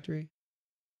the factory?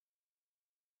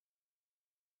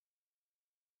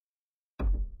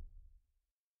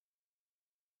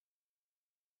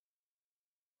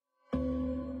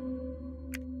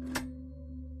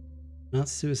 Not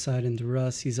suicide into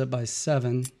Russ. He's up by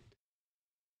 7.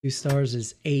 2 stars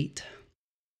is 8.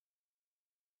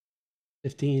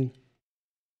 15.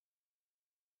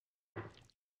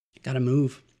 Gotta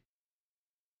move.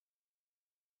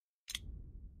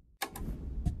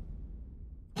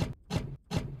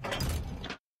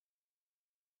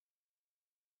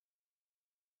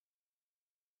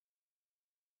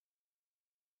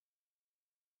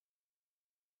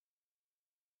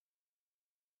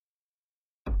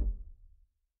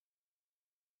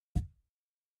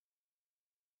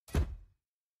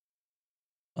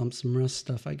 Bump some Russ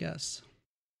stuff, I guess.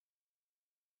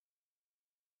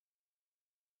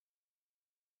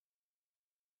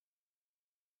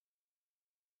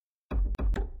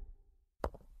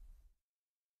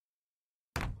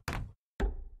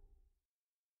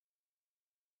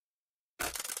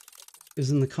 Is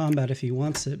in the combat if he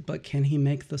wants it, but can he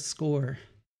make the score?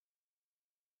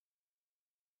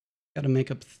 Got to make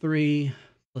up 3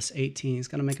 plus 18. He's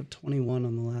got to make up 21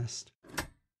 on the last.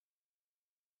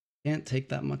 Can't take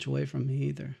that much away from me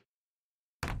either.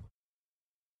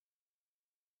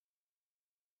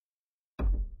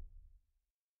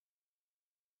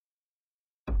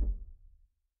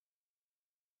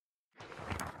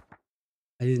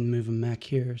 I didn't move him back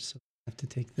here, so I have to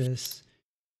take this.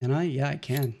 Can I? Yeah, I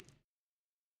can.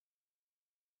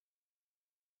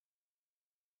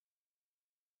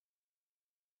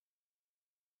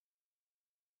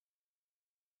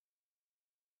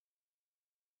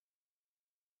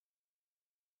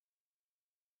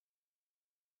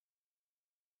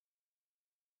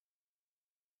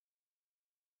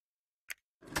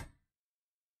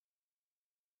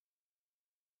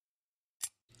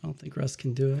 I don't think Russ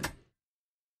can do it.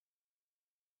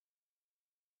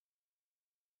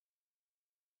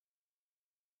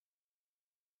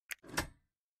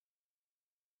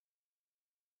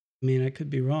 I mean, I could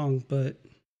be wrong, but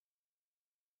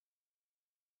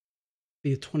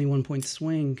be a 21-point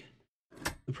swing.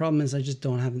 The problem is I just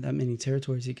don't have that many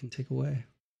territories he can take away.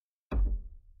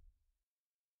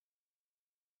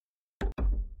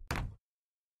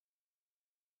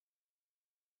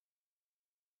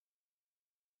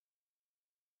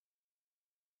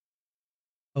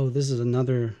 Oh, this is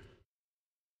another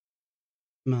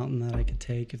mountain that I could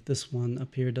take if this one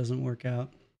up here doesn't work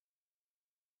out.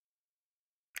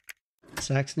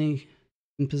 Saxony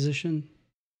in position?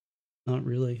 Not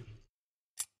really.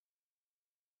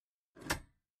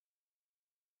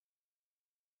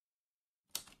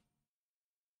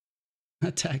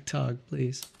 Attack Tog,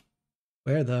 please.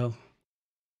 Where though?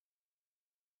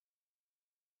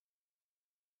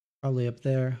 Probably up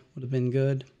there. Would have been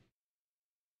good.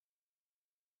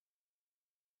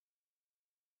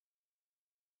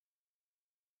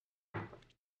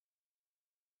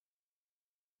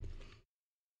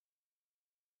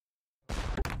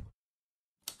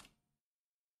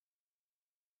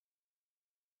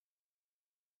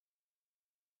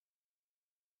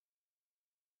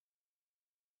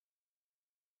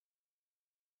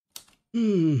 What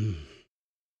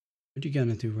are you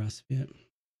gonna do, Rusviet?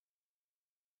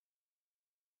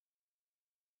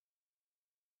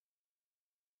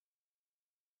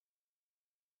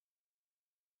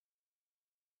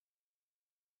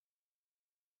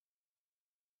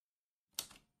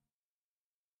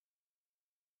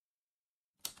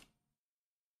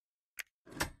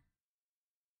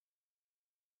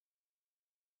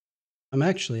 I'm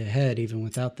actually ahead even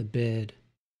without the bid.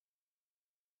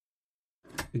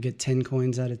 We get 10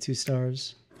 coins out of 2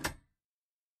 stars.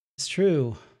 It's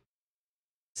true.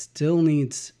 Still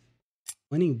needs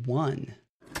 21.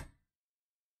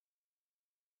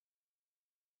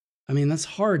 I mean, that's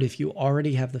hard if you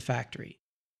already have the factory.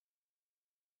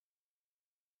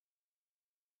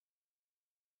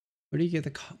 Where do you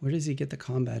get where does he get the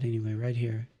combat anyway? Right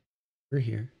here. We're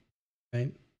here,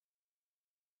 right?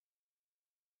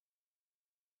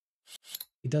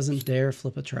 He doesn't dare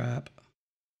flip a trap.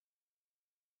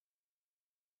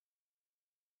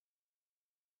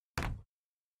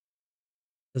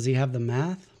 Does he have the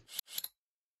math?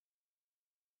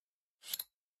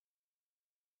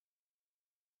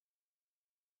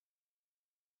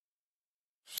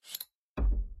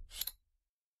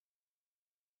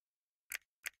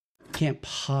 Can't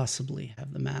possibly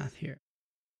have the math here.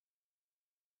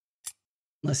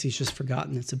 Unless he's just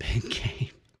forgotten it's a big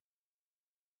game.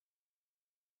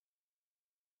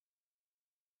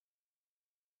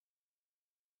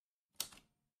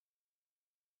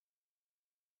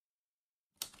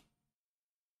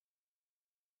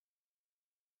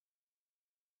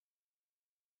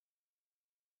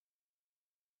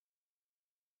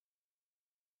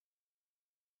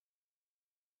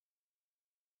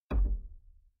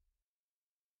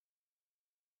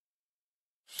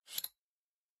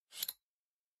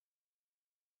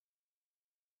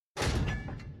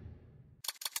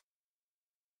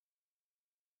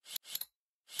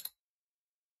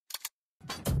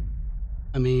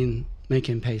 I mean, make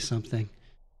him pay something.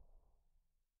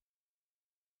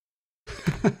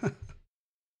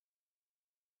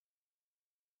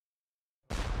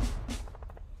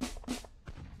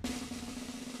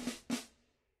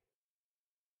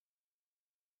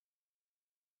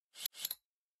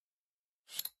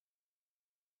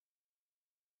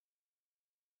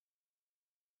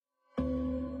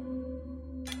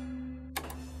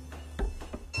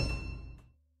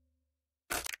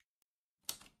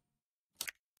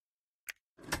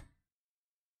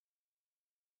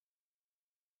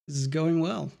 This is going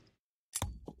well.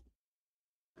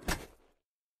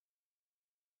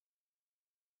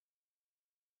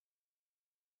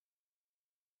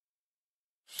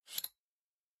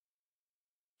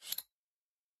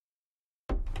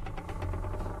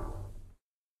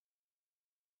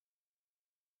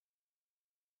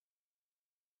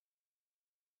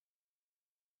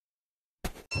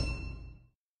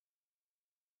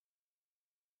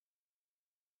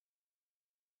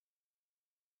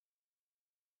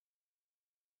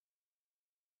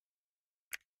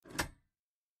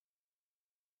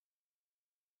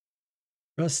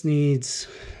 Russ needs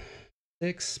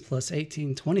 6 plus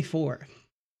 18, 24.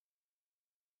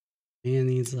 Man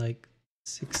needs like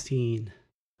 16.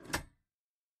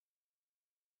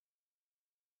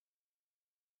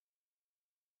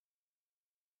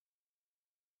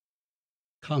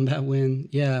 Combat win,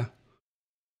 yeah.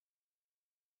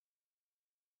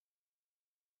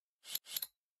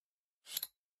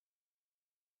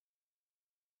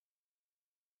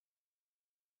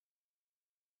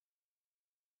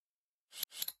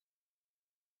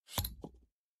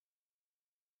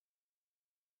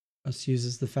 Russ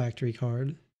uses the factory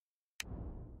card.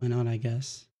 Why not, I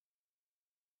guess.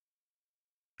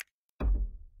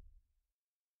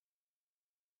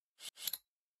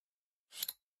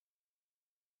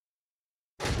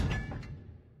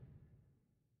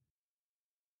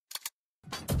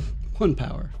 One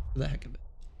power, for the heck of it.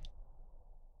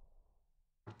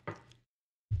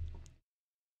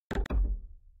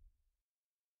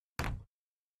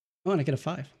 Oh, and I get a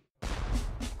 5.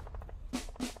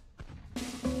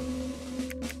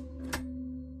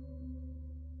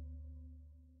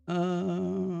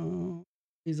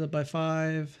 He's up by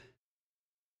 5.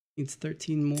 Needs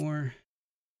 13 more.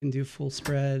 Can do full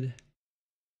spread.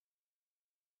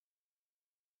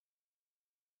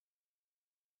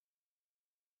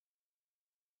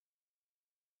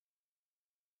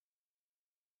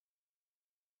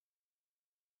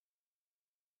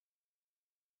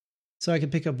 So I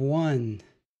could pick up 1,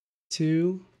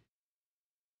 2,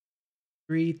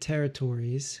 3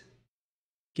 territories,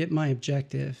 get my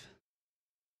objective,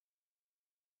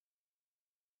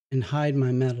 and hide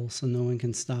my metal so no one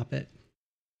can stop it.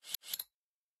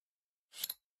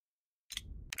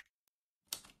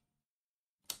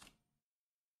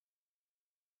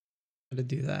 How to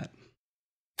do that.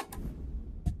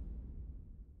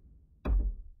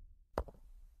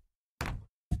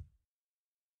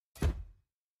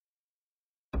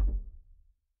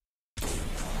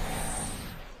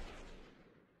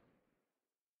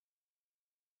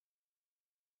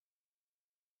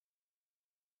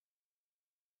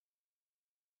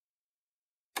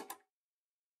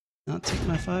 Not take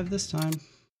my 5 this time.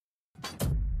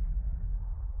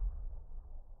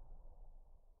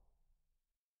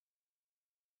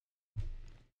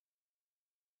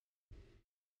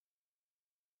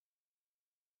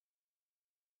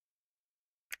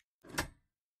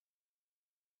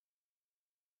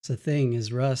 So the thing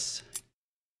is, Russ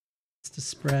it's to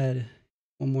spread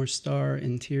 1 more star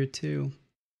in tier 2.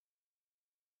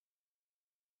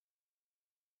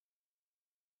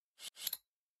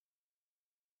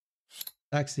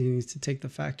 Saxony needs to take the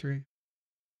factory.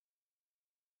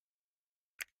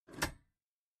 I'm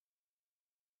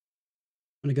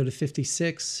going to go to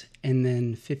 56 and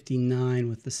then 59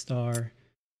 with the star.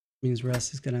 Means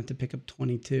Russ is going to have to pick up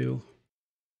 22.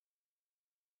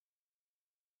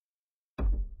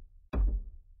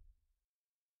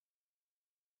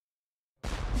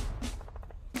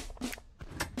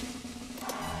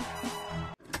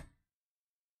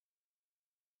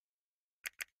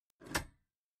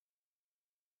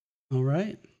 All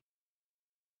right.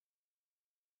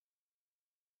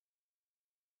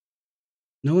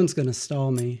 No one's going to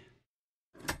stall me.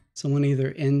 Someone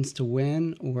either ends to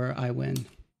win or I win.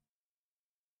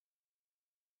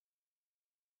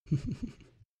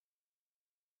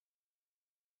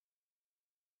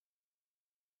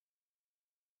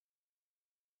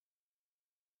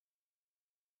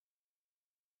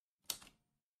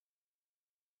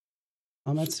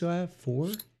 How much do I have?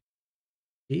 4?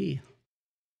 E.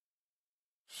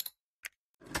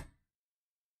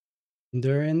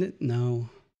 Endure in it? No.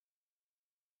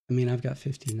 I mean, I've got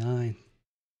 59.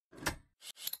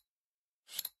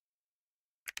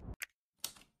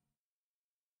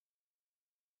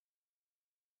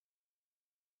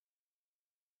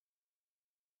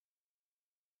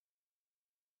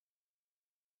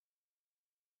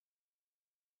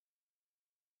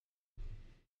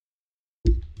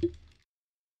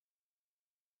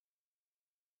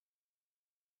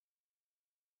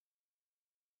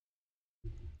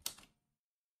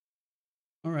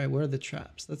 All right, where are the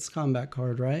traps? That's combat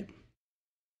card, right?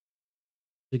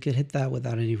 We could hit that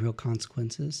without any real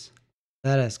consequences.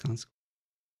 That has consequences.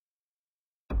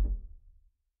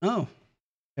 Oh,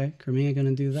 okay. Crimea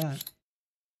gonna do that.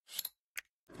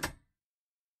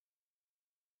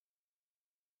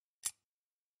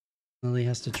 Lily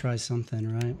has to try something,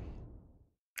 right?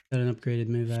 Got an upgraded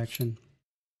move action.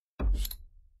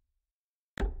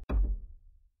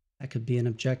 That could be an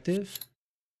objective.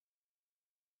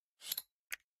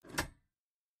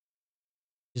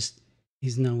 Just,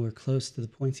 he's nowhere close to the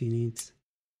points he needs.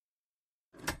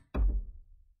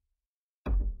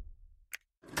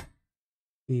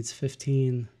 needs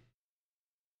 15.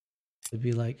 It'd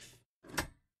be like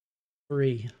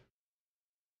 3.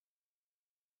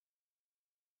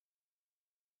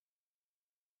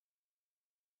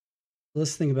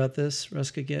 Let's think about this.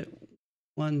 Russ could get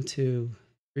 1, 2,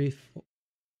 3, 4,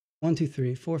 1, 2,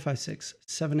 3, 4, 5, 6,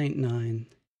 7, 8, 9,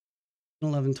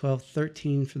 11, 12,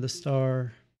 13 for the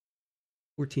star,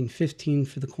 14, 15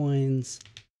 for the coins.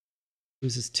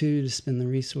 Loses 2 to spend the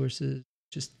resources.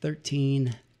 Just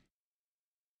 13.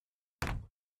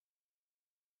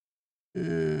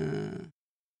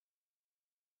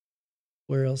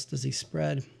 Where else does he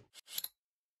spread?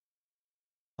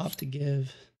 Pop to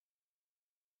give.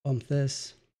 Bump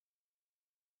this.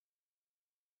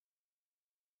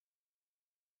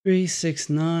 3, 6,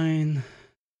 9,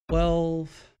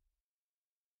 12.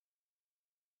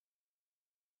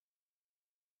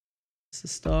 It's the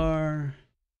star.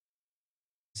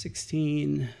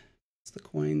 16. It's the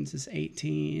coins is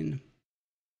 18.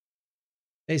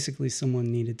 Basically,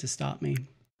 someone needed to stop me.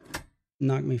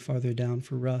 Knock me farther down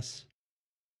for Russ.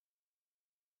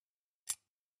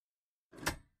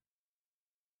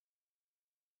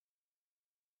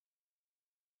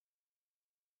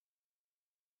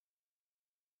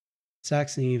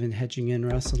 Saxony even hedging in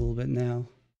Russ a little bit now.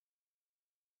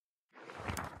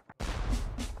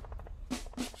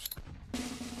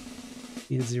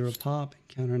 He had 0 pop.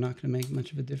 Counter not going to make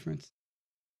much of a difference.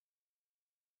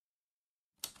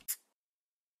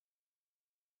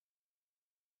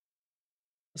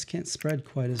 Russ can't spread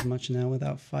quite as much now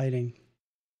without fighting.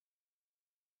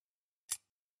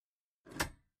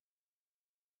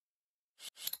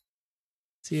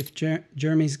 See if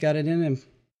Jeremy's got it in him.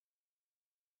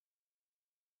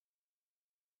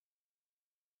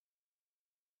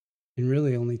 Can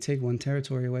really only take 1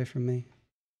 territory away from me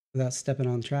without stepping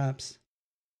on traps.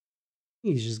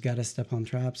 He's just got to step on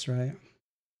traps, right?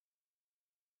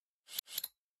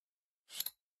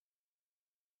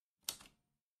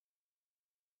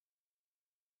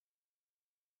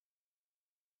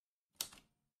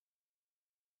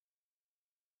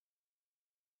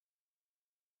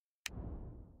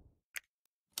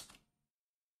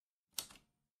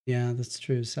 Yeah, that's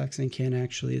true. Saxony can't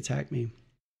actually attack me.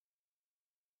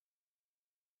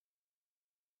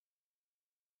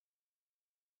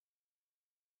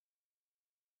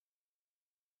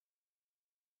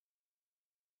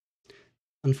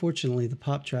 Unfortunately, the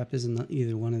pop trap isn't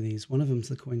either one of these. One of them's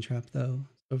the coin trap, though.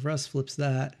 So if Russ flips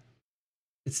that,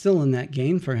 it's still in that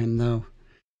game for him, though.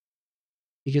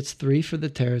 He gets 3 for the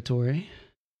territory.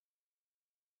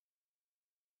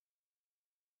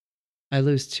 I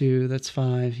lose 2, that's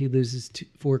 5. He loses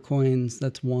 4 coins,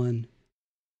 that's 1.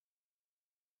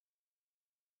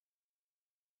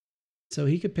 So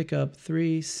he could pick up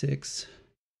 3, 6,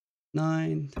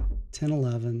 9, 10,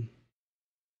 11,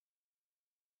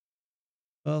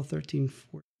 12, 13,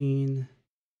 14,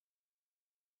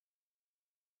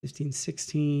 15,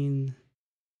 16,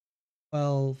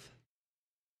 12.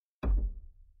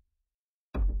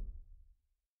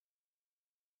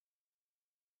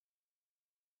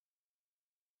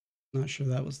 Not sure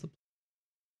that was the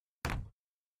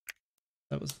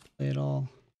play at all.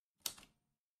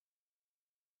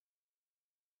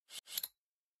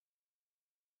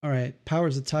 All right,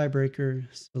 power's a tiebreaker,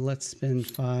 so let's spend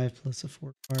 5 plus a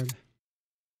 4 card.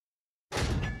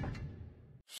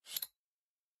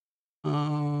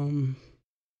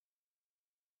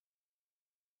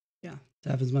 Yeah, to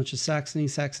have as much as Saxony.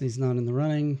 Saxony's not in the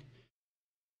running.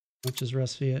 Much as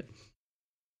Rusviet.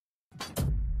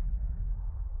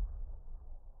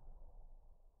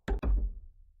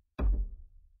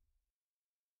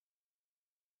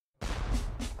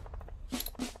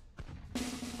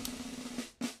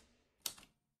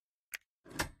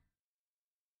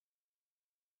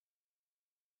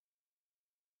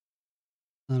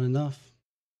 Not enough.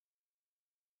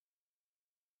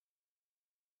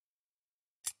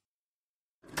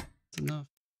 It's enough.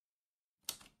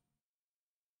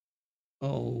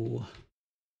 Oh.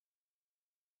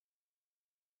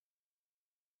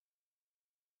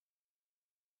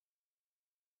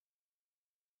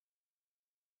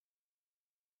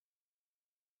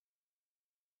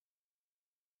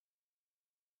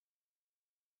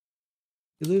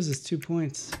 He loses 2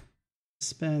 points.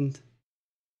 Spend.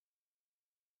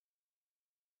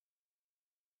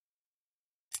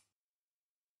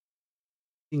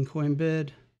 Coin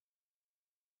bid.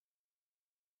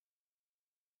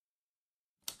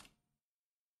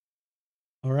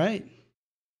 All right.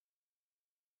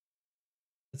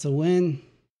 That's a win.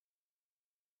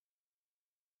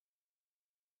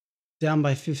 Down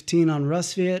by 15 on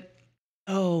Rusviet.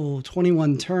 Oh,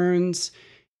 21 turns.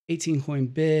 18 coin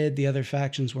bid. The other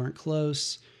factions weren't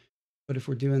close. But if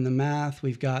we're doing the math,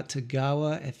 we've got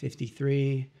Togawa at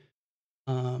 53,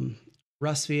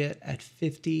 Rusviet at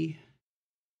 50,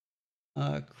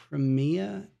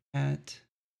 Crimea at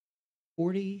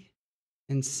 40,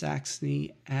 and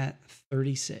Saxony at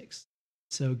 36.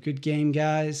 So good game,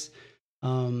 guys.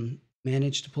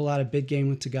 Managed to pull out a big game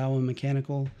with Togawa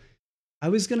Mechanical. I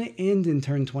was going to end in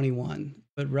turn 21,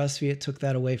 but Rusviet took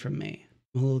that away from me.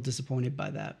 I'm a little disappointed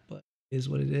by that, but it is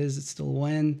what it is. It's still a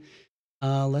win.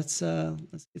 Let's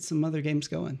get some other games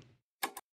going.